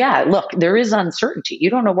 Look, there is uncertainty. You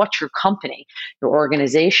don't know what your company, your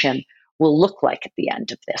organization will look like at the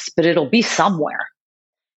end of this, but it'll be somewhere.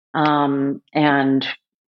 And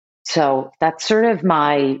so that's sort of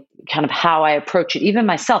my kind of how I approach it, even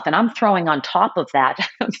myself. And I'm throwing on top of that,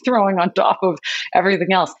 I'm throwing on top of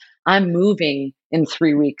everything else. I'm moving in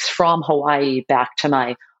 3 weeks from Hawaii back to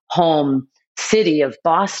my home city of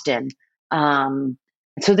Boston.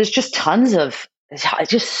 So there's just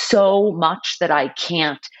just so much that I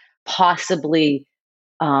can't possibly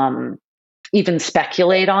even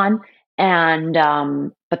speculate on. And,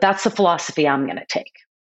 but that's the philosophy I'm going to take.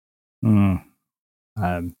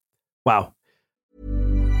 Wow.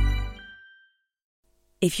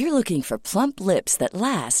 If you're looking for plump lips that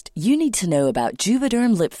last, you need to know about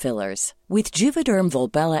Juvederm lip fillers. With Juvederm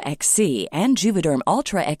Volbella XC and Juvederm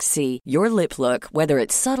Ultra XC, your lip look, whether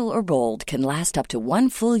it's subtle or bold, can last up to 1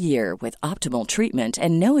 full year with optimal treatment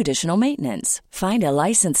and no additional maintenance. Find a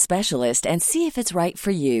licensed specialist and see if it's right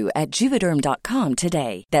for you at Juvederm.com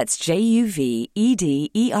today. That's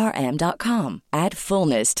JUVEDERM.com. Add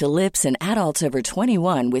fullness to lips in adults over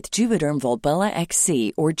 21 with Juvederm Volbella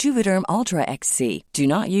XC or Juvederm Ultra XC. Do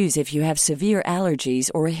not use if you have severe allergies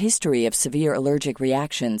or a history of severe allergic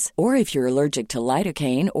reactions, or if you're allergic to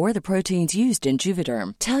lidocaine or the proteins used in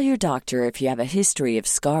Juvederm. Tell your doctor if you have a history of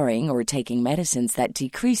scarring or taking medicines that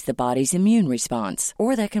decrease the body's immune response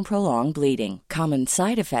or that can prolong bleeding. Common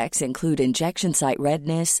side effects include injection site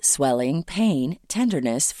redness, swelling, pain,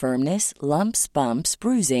 tenderness, firmness, lumps, bumps,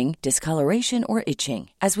 bruising, discoloration, or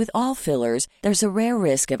itching. As with all fillers, there's a rare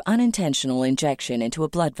risk of unintentional injection into a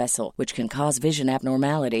blood vessel, which can cause vision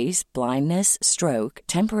abnormalities, blindness, stroke,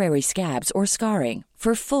 temporary scabs, or scarring.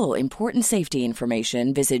 For full, important safety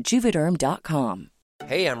information, visit Juvederm.com.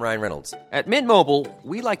 Hey, I'm Ryan Reynolds. At Mint Mobile,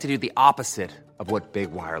 we like to do the opposite of what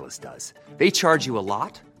Big Wireless does. They charge you a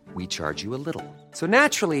lot, we charge you a little. So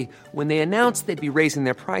naturally, when they announced they'd be raising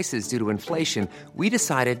their prices due to inflation, we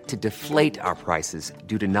decided to deflate our prices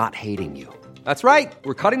due to not hating you. That's right.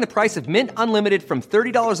 We're cutting the price of Mint Unlimited from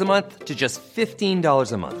 $30 a month to just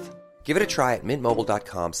 $15 a month. Give it a try at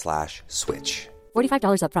mintmobile.com/switch.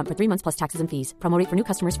 $45 up front for 3 months plus taxes and fees. Promo rate for new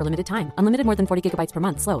customers for limited time. Unlimited more than 40 gigabytes per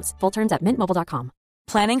month. Slows full terms at mintmobile.com.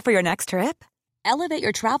 Planning for your next trip? Elevate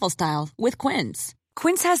your travel style with Quince.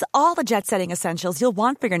 Quince has all the jet-setting essentials you'll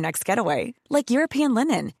want for your next getaway, like European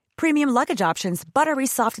linen, premium luggage options, buttery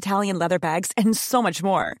soft Italian leather bags, and so much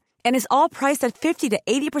more. And is all priced at 50 to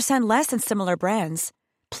 80% less than similar brands.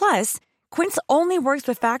 Plus, Quince only works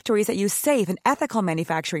with factories that use safe and ethical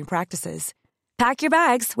manufacturing practices. Pack your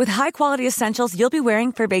bags with high-quality essentials you'll be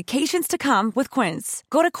wearing for vacations to come with Quince.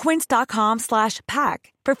 Go to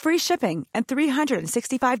quince.com/pack for free shipping and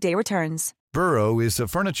 365-day returns. Burrow is a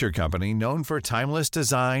furniture company known for timeless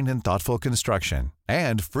design and thoughtful construction,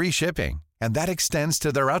 and free shipping, and that extends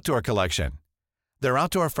to their outdoor collection. Their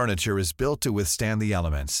outdoor furniture is built to withstand the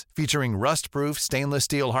elements, featuring rust-proof stainless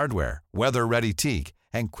steel hardware, weather-ready teak,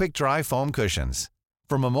 and quick-dry foam cushions.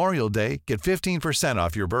 For Memorial Day, get 15%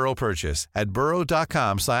 off your Burrow purchase at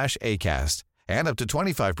burrow.com/ACAST and up to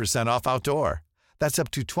 25% off outdoor. That's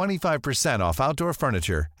up to 25% off outdoor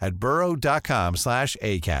furniture at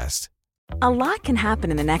burrow.com/ACAST. A lot can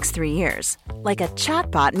happen in the next 3 years. Like a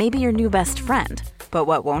chatbot may be your new best friend. But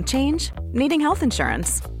what won't change? Needing health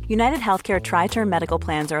insurance. United Healthcare Tri-Term Medical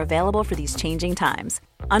Plans are available for these changing times.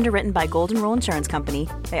 Underwritten by Golden Rule Insurance Company,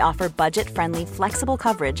 they offer budget-friendly, flexible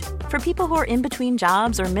coverage for people who are in between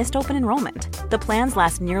jobs or missed open enrollment. The plans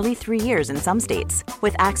last nearly 3 years in some states,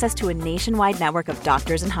 with access to a nationwide network of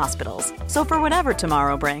doctors and hospitals. So for whatever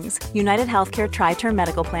tomorrow brings, United Healthcare Tri-Term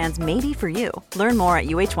Medical Plans may be for you. Learn more at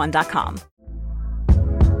uh1.com.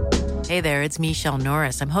 Hey there, it's Michelle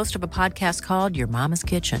Norris. I'm host of a podcast called Your Mama's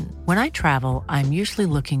Kitchen. When I travel, I'm usually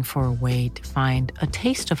looking for a way to find a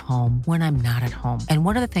taste of home when I'm not at home. And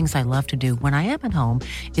one of the things I love to do when I am at home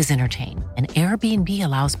is entertain. And Airbnb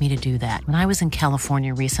allows me to do that. When I was in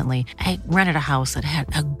California recently, I rented a house that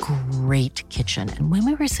had a great kitchen. And when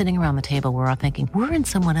we were sitting around the table, we're all thinking, we're in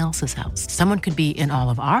someone else's house. Someone could be in all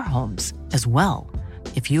of our homes as well.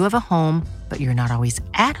 If you have a home, but you're not always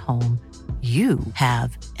at home, you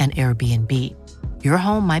have an Airbnb. Your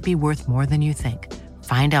home might be worth more than you think.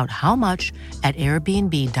 Find out how much at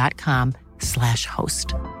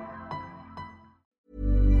airbnb.com/host.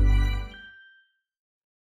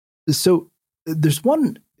 So there's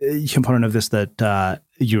one component of this that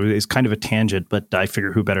is kind of a tangent, but I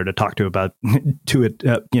figure who better to talk to about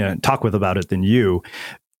talk with about it than you.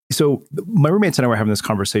 So my roommates and I were having this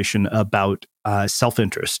conversation about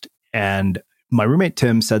self-interest, and my roommate,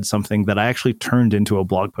 Tim, said something that I actually turned into a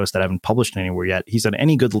blog post that I haven't published anywhere yet. He said,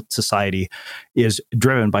 any good society is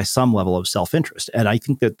driven by some level of self-interest. And I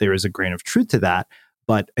think that there is a grain of truth to that.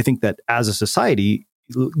 But I think that as a society,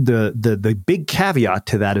 the big caveat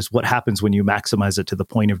to that is what happens when you maximize it to the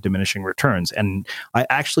point of diminishing returns. And I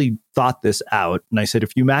actually thought this out. And I said,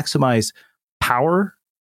 if you maximize power,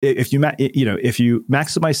 if you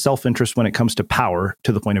maximize self-interest when it comes to power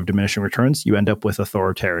to the point of diminishing returns, you end up with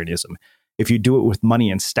authoritarianism. If you do it with money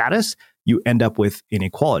and status, you end up with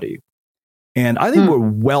inequality. And I think we're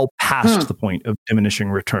well past the point of diminishing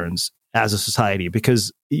returns as a society,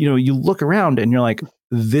 because, you look around and you're like,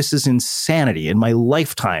 this is insanity. In my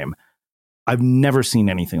lifetime, I've never seen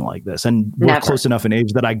anything like this. And we're close enough in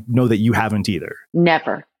age that I know that you haven't either.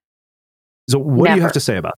 Never. So what do you have to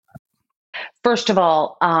say about that? First of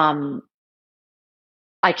all, I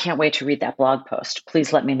can't wait to read that blog post.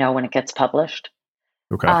 Please let me know when it gets published.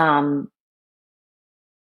 Okay.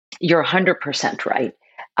 You're 100% right.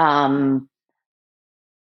 I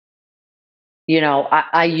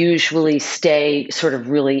usually stay sort of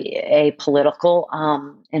really apolitical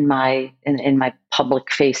in my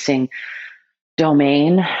public facing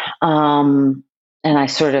domain, and I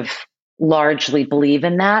sort of largely believe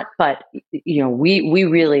in that. But we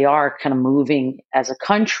really are kind of moving as a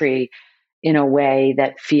country in a way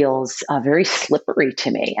that feels very slippery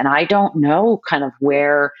to me, and I don't know kind of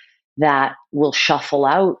where that will shuffle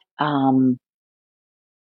out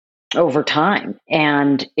over time.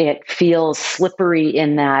 And it feels slippery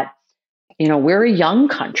in that, we're a young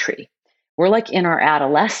country. We're like in our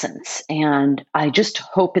adolescence. And I just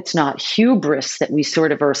hope it's not hubris that we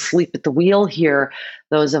sort of are asleep at the wheel here,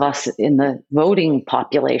 those of us in the voting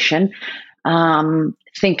population,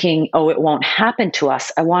 thinking, oh, it won't happen to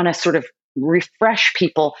us. I want to sort of refresh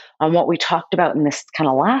people on what we talked about in this kind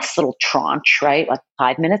of last little tranche, right? Like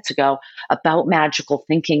 5 minutes ago, about magical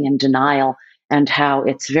thinking and denial, and how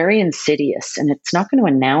it's very insidious and it's not going to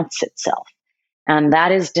announce itself. And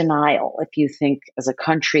that is denial. If you think as a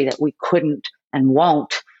country that we couldn't and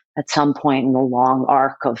won't at some point in the long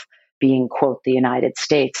arc of being, quote, the United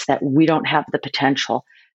States, that we don't have the potential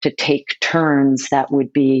to take turns that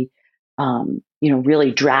would be,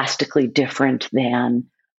 really drastically different than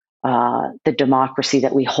the democracy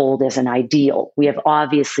that we hold as an ideal. We have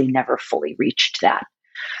obviously never fully reached that.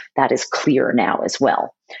 That is clear now as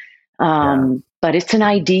well. But it's an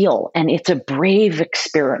ideal and it's a brave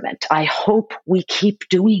experiment. I hope we keep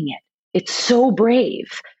doing it. It's so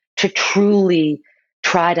brave to truly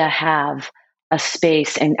try to have a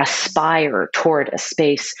space and aspire toward a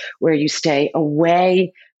space where you stay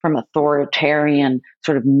away from authoritarian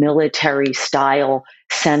sort of military style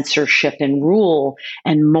censorship and rule,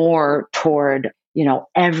 and more toward,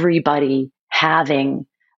 everybody having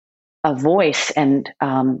a voice. And,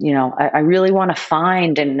 I really want to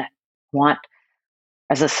find and want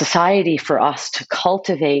as a society for us to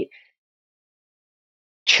cultivate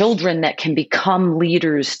children that can become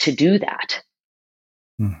leaders to do that.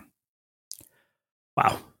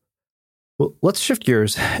 Wow. Well, let's shift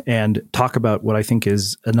gears and talk about what I think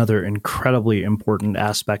is another incredibly important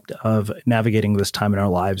aspect of navigating this time in our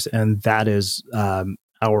lives, and that is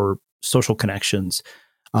our social connections.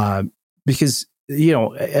 Because,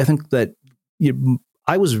 I think that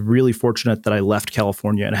I was really fortunate that I left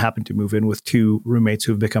California and happened to move in with two roommates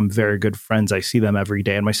who have become very good friends. I see them every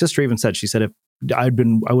day. And my sister even said, she said, if I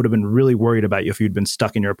would have been really worried about you if you'd been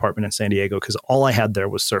stuck in your apartment in San Diego, because all I had there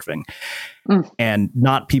was surfing and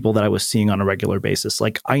not people that I was seeing on a regular basis.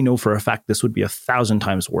 Like, I know for a fact this would be 1,000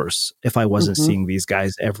 times worse if I wasn't seeing these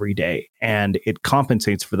guys every day. And it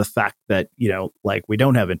compensates for the fact that, like, we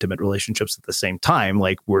don't have intimate relationships at the same time.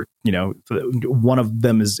 Like, we're, one of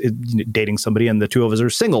them is dating somebody and the two of us are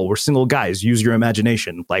single. We're single guys. Use your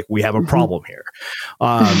imagination. Like, we have a problem here.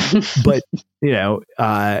 But,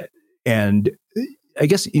 and I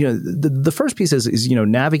guess, the first piece is,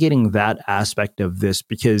 navigating that aspect of this,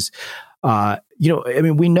 because,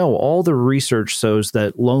 we know all the research shows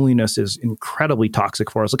that loneliness is incredibly toxic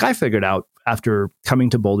for us. Like, I figured out after coming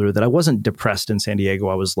to Boulder that I wasn't depressed in San Diego.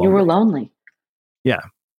 I was lonely. You were lonely. Yeah.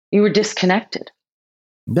 You were disconnected.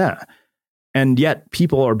 Yeah. And yet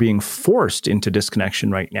people are being forced into disconnection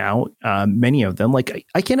right now. Many of them, like,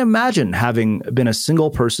 I can't imagine having been a single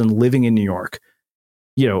person living in New York,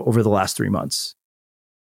 over the last 3 months.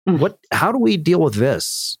 How do we deal with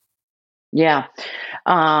this? Yeah.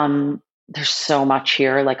 There's so much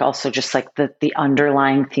here, like also just like the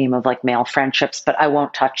underlying theme of like male friendships, but I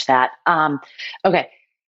won't touch that. Okay.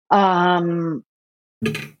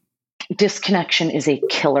 Disconnection is a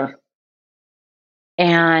killer.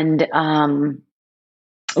 And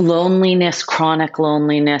loneliness, chronic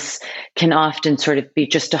loneliness, can often sort of be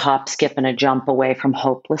just a hop, skip, and a jump away from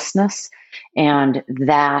hopelessness. And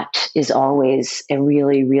that is always a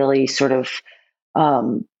really, really sort of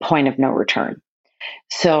point of no return.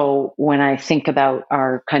 So when I think about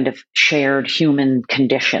our kind of shared human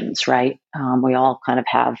conditions, right, we're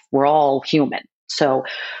all human. So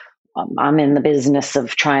I'm in the business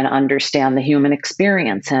of trying to understand the human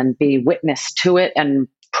experience and be witness to it and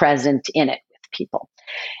present in it with people.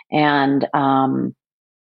 And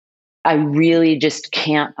I really just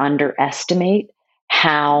can't underestimate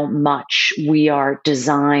how much we are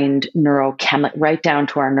designed right down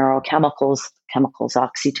to our chemicals,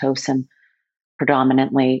 oxytocin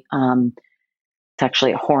predominantly. It's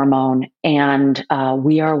actually a hormone, and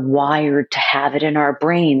we are wired to have it in our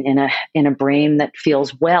brain, in a brain that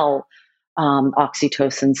feels well,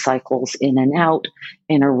 Oxytocin cycles in and out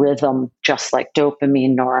in a rhythm, just like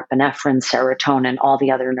dopamine, norepinephrine, serotonin, all the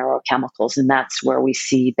other neurochemicals. And that's where we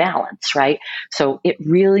see balance, right? So it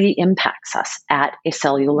really impacts us at a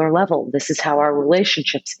cellular level. This is how our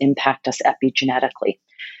relationships impact us epigenetically.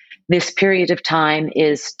 This period of time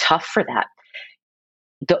is tough for that.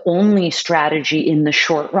 The only strategy in the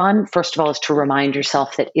short run, first of all, is to remind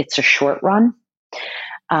yourself that it's a short run.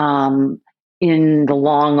 In the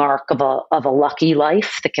long arc of a lucky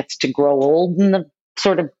life that gets to grow old in the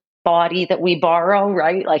sort of body that we borrow,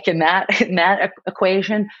 right? Like in that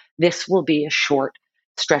equation, this will be a short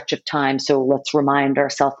stretch of time. So let's remind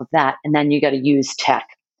ourselves of that. And then you got to use tech.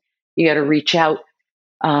 You got to reach out,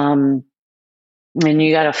 and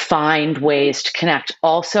you got to find ways to connect.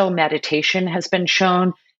 Also, meditation has been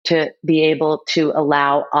shown to be able to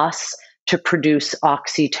allow us to produce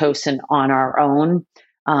oxytocin on our own.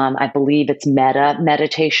 I believe it's meta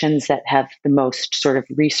meditations that have the most sort of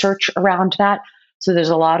research around that. So there's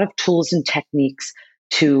a lot of tools and techniques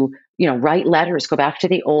to, write letters, go back to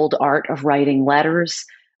the old art of writing letters.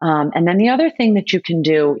 And then the other thing that you can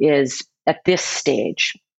do is at this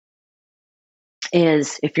stage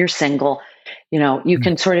is if you're single, you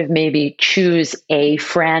can sort of maybe choose a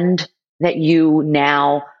friend that you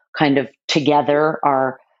now kind of together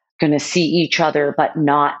are going to see each other, but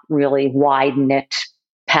not really widen it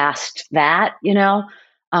past that,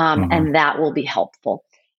 and that will be helpful.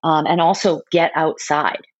 And also get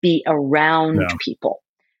outside, be around people,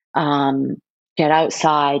 get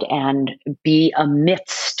outside and be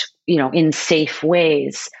amidst, in safe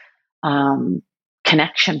ways,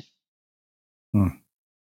 connection.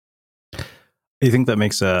 I think that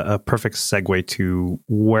makes a perfect segue to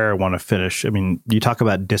where I want to finish. I mean, you talk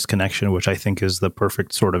about disconnection, which I think is the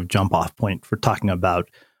perfect sort of jump off point for talking about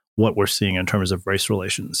what we're seeing in terms of race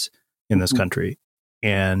relations in this country.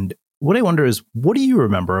 And what I wonder is, what do you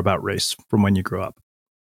remember about race from when you grew up?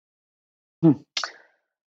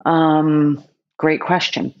 Great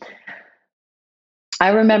question. I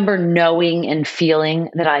remember knowing and feeling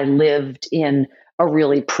that I lived in a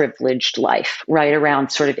really privileged life. Right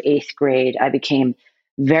around sort of 8th grade, I became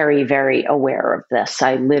very, very aware of this.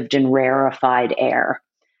 I lived in rarefied air.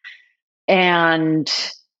 And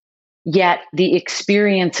yet the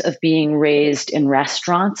experience of being raised in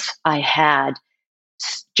restaurants, I had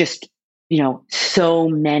just, so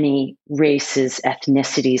many races,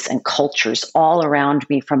 ethnicities, and cultures all around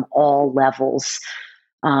me from all levels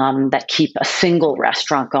that keep a single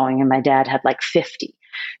restaurant going. And my dad had like 50.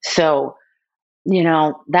 So,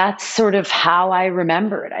 that's sort of how I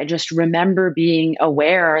remember it. I just remember being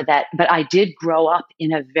aware that, but I did grow up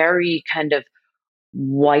in a very kind of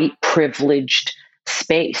white privileged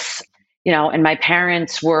space, and my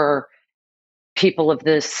parents were people of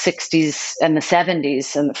the 60s and the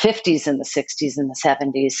 70s and the 50s and the 60s and the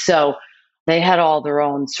 70s. So they had all their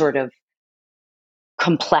own sort of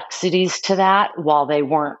complexities to that, while they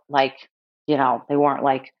weren't like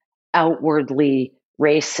outwardly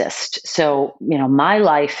racist. So, my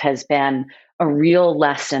life has been a real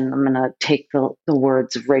lesson. I'm going to take the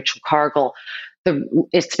words of Rachel Cargill.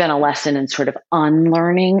 It's been a lesson in sort of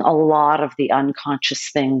unlearning a lot of the unconscious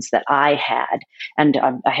things that I had, and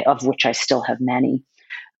of which I still have many,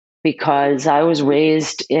 because I was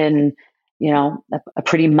raised in, a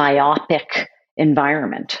pretty myopic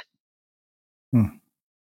environment.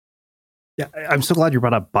 Yeah, I'm so glad you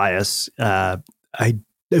brought up bias.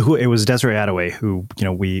 It was Desiree Adaway who,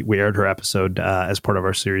 we aired her episode as part of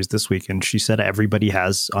our series this week, and she said everybody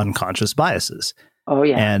has unconscious biases. Oh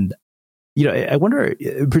yeah, and I wonder,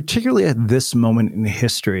 particularly at this moment in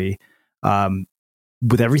history,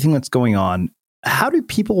 with everything that's going on, how do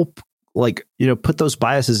people put those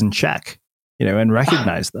biases in check, and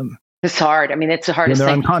recognize them? It's hard. I mean, it's the hardest thing.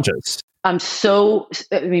 They're thing. Unconscious.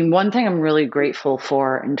 One thing I'm really grateful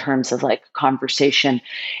for in terms of like conversation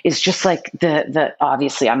is just like the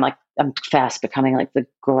obviously I'm fast becoming like the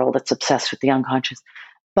girl that's obsessed with the unconscious,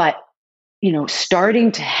 but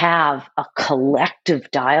starting to have a collective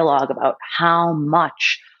dialogue about how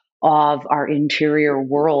much of our interior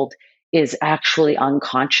world is actually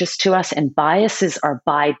unconscious to us, and biases are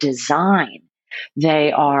by design.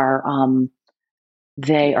 They are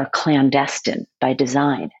clandestine by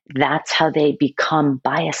design. That's how they become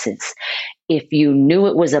biases. If you knew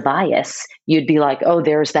it was a bias, you'd be like, oh,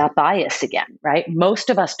 there's that bias again, right? Most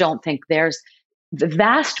of us don't think there's. The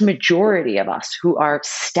vast majority of us who are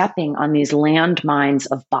stepping on these landmines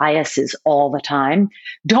of biases all the time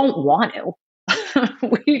don't want to.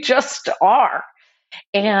 We just are.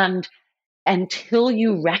 And until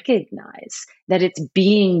you recognize that it's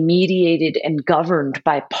being mediated and governed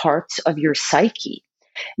by parts of your psyche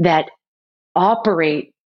that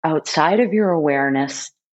operate outside of your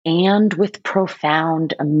awareness and with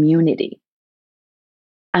profound immunity.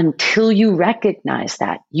 Until you recognize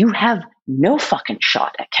that, you have no fucking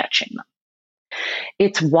shot at catching them.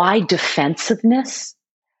 It's why defensiveness,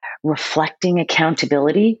 reflecting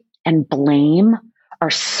accountability, and blame are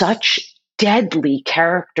such deadly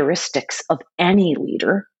characteristics of any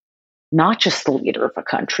leader, not just the leader of a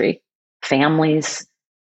country, families,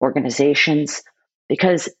 organizations,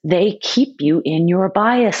 because they keep you in your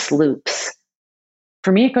bias loops.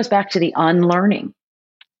 For me, it goes back to the unlearning.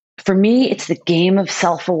 For me, it's the game of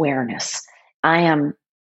self-awareness. I am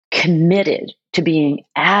committed to being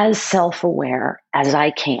as self-aware as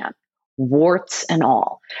I can, warts and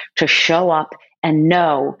all, to show up and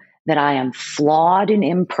know that I am flawed and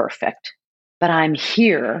imperfect, but I'm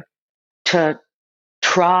here to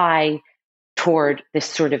try toward this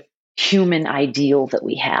sort of human ideal that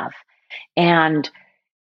we have. And,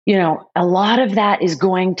 a lot of that is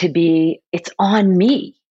going to be, it's on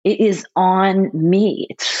me. It is on me.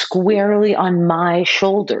 It's squarely on my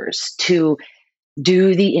shoulders to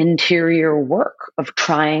do the interior work of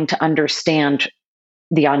trying to understand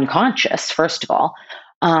the unconscious, first of all.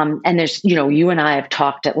 And there's, you and I have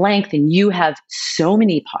talked at length, and you have so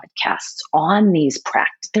many podcasts on these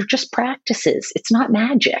they're just practices. It's not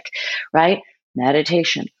magic, right?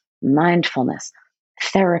 Meditation, mindfulness,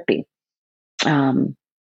 therapy,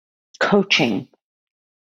 coaching,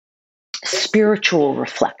 spiritual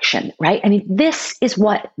reflection, right? I mean, this is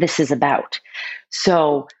what this is about.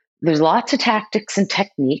 So there's lots of tactics and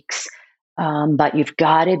techniques, but you've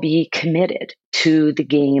got to be committed to the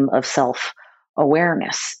game of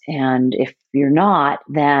self-awareness. And if you're not,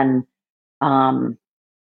 then, sort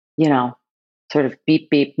of beep,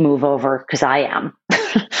 beep, move over, because I am.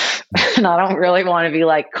 And I don't really want to be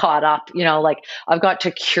like caught up, I've got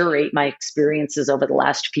to curate my experiences over the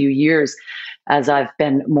last few years as I've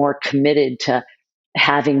been more committed to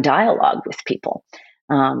having dialogue with people.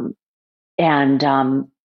 I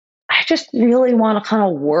just really want to kind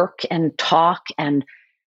of work and talk and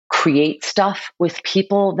create stuff with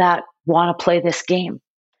people that want to play this game.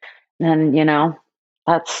 And,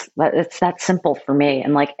 it's that simple for me.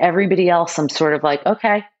 And like everybody else, I'm sort of like,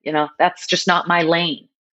 okay, that's just not my lane.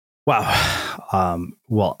 Wow.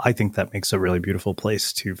 Well, I think that makes a really beautiful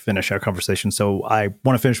place to finish our conversation. So I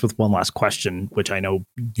want to finish with one last question, which I know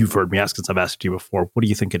you've heard me ask since I've asked you before. What do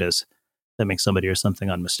you think it is that makes somebody or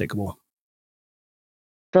something unmistakable?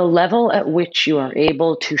 The level at which you are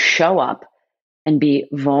able to show up and be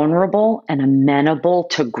vulnerable and amenable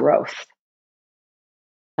to growth.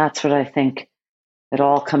 That's what I think it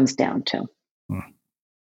all comes down to. Well,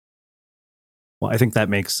 I think that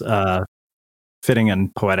makes fitting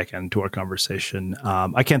and poetic end to our conversation.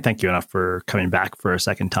 I can't thank you enough for coming back for a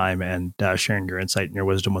second time and sharing your insight and your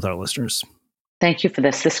wisdom with our listeners. Thank you for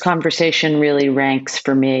this. This conversation really ranks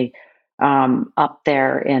for me up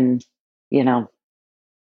there in, the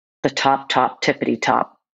top, tippity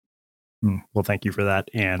top. Well, thank you for that.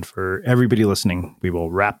 And for everybody listening, we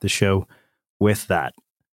will wrap the show with that.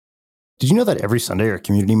 Did you know that every Sunday our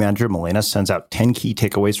community manager, Milena, sends out 10 key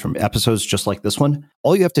takeaways from episodes just like this one?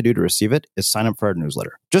 All you have to do to receive it is sign up for our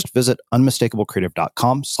newsletter. Just visit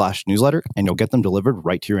unmistakablecreative.com/newsletter and you'll get them delivered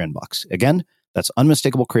right to your inbox. Again, that's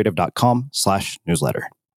unmistakablecreative.com/newsletter.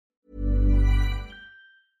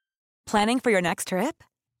 Planning for your next trip?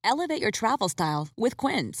 Elevate your travel style with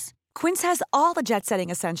Quince. Quince has all the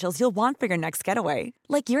jet-setting essentials you'll want for your next getaway,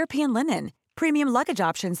 like European linen, premium luggage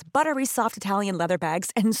options, buttery soft Italian leather bags,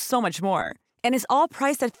 and so much more. And is all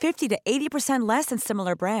priced at 50 to 80% less than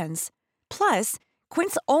similar brands. Plus,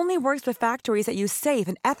 Quince only works with factories that use safe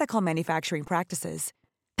and ethical manufacturing practices.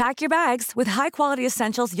 Pack your bags with high-quality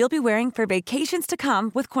essentials you'll be wearing for vacations to come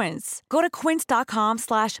with Quince. Go to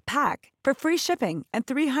quince.com/pack for free shipping and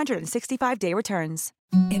 365-day returns.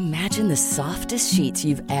 Imagine the softest sheets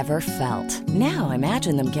you've ever felt. Now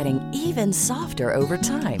imagine them getting even softer over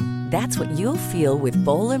time. That's what you'll feel with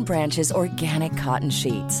Boll & Branch's organic cotton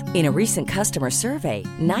sheets. In a recent customer survey,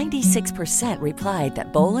 96% replied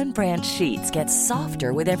that Boll & Branch sheets get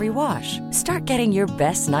softer with every wash. Start getting your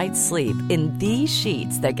best night's sleep in these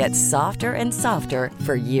sheets that get softer and softer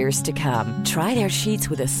for years to come. Try their sheets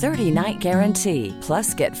with a 30-night guarantee.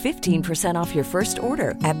 Plus, get 15% off your first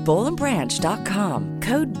order at bollandbranch.com.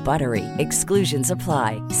 Code BUTTERY. Exclusions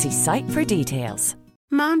apply. See site for details.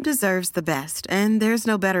 Mom deserves the best, and there's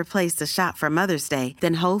no better place to shop for Mother's Day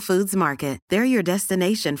than Whole Foods Market. They're your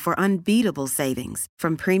destination for unbeatable savings,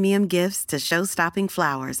 from premium gifts to show-stopping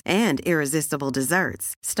flowers and irresistible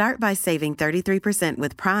desserts. Start by saving 33%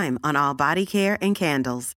 with Prime on all body care and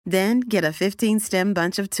candles. Then get a 15-stem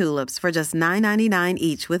bunch of tulips for just $9.99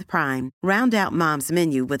 each with Prime. Round out Mom's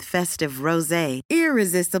menu with festive rosé,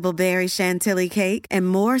 irresistible berry chantilly cake, and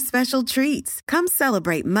more special treats. Come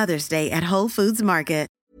celebrate Mother's Day at Whole Foods Market.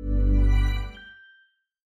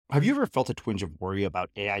 Have you ever felt a twinge of worry about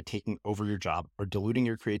AI taking over your job or diluting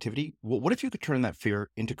your creativity? Well, what if you could turn that fear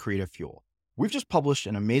into creative fuel? We've just published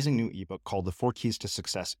an amazing new ebook called The 4 Keys to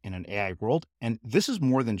Success in an AI World, and this is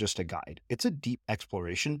more than just a guide. It's a deep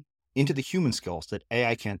exploration into the human skills that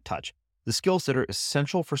AI can't touch, the skills that are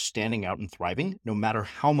essential for standing out and thriving, no matter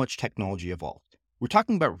how much technology evolves. We're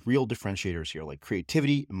talking about real differentiators here, like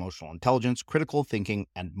creativity, emotional intelligence, critical thinking,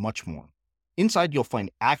 and much more. Inside, you'll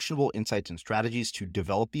find actionable insights and strategies to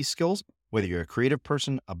develop these skills, whether you're a creative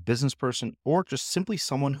person, a business person, or just simply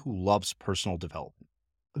someone who loves personal development.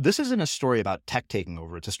 This isn't a story about tech taking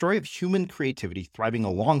over. It's a story of human creativity thriving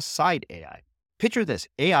alongside AI. Picture this,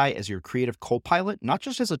 AI as your creative co-pilot, not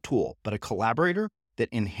just as a tool, but a collaborator that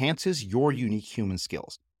enhances your unique human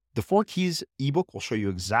skills. The 4 Keys ebook will show you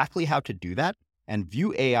exactly how to do that and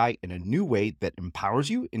view AI in a new way that empowers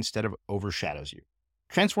you instead of overshadows you.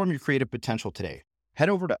 Transform your creative potential today. Head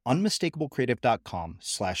over to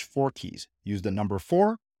unmistakablecreative.com/4keys. Use the number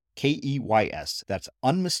 4, KEYS. That's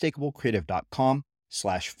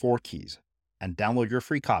unmistakablecreative.com/4keys and download your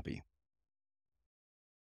free copy.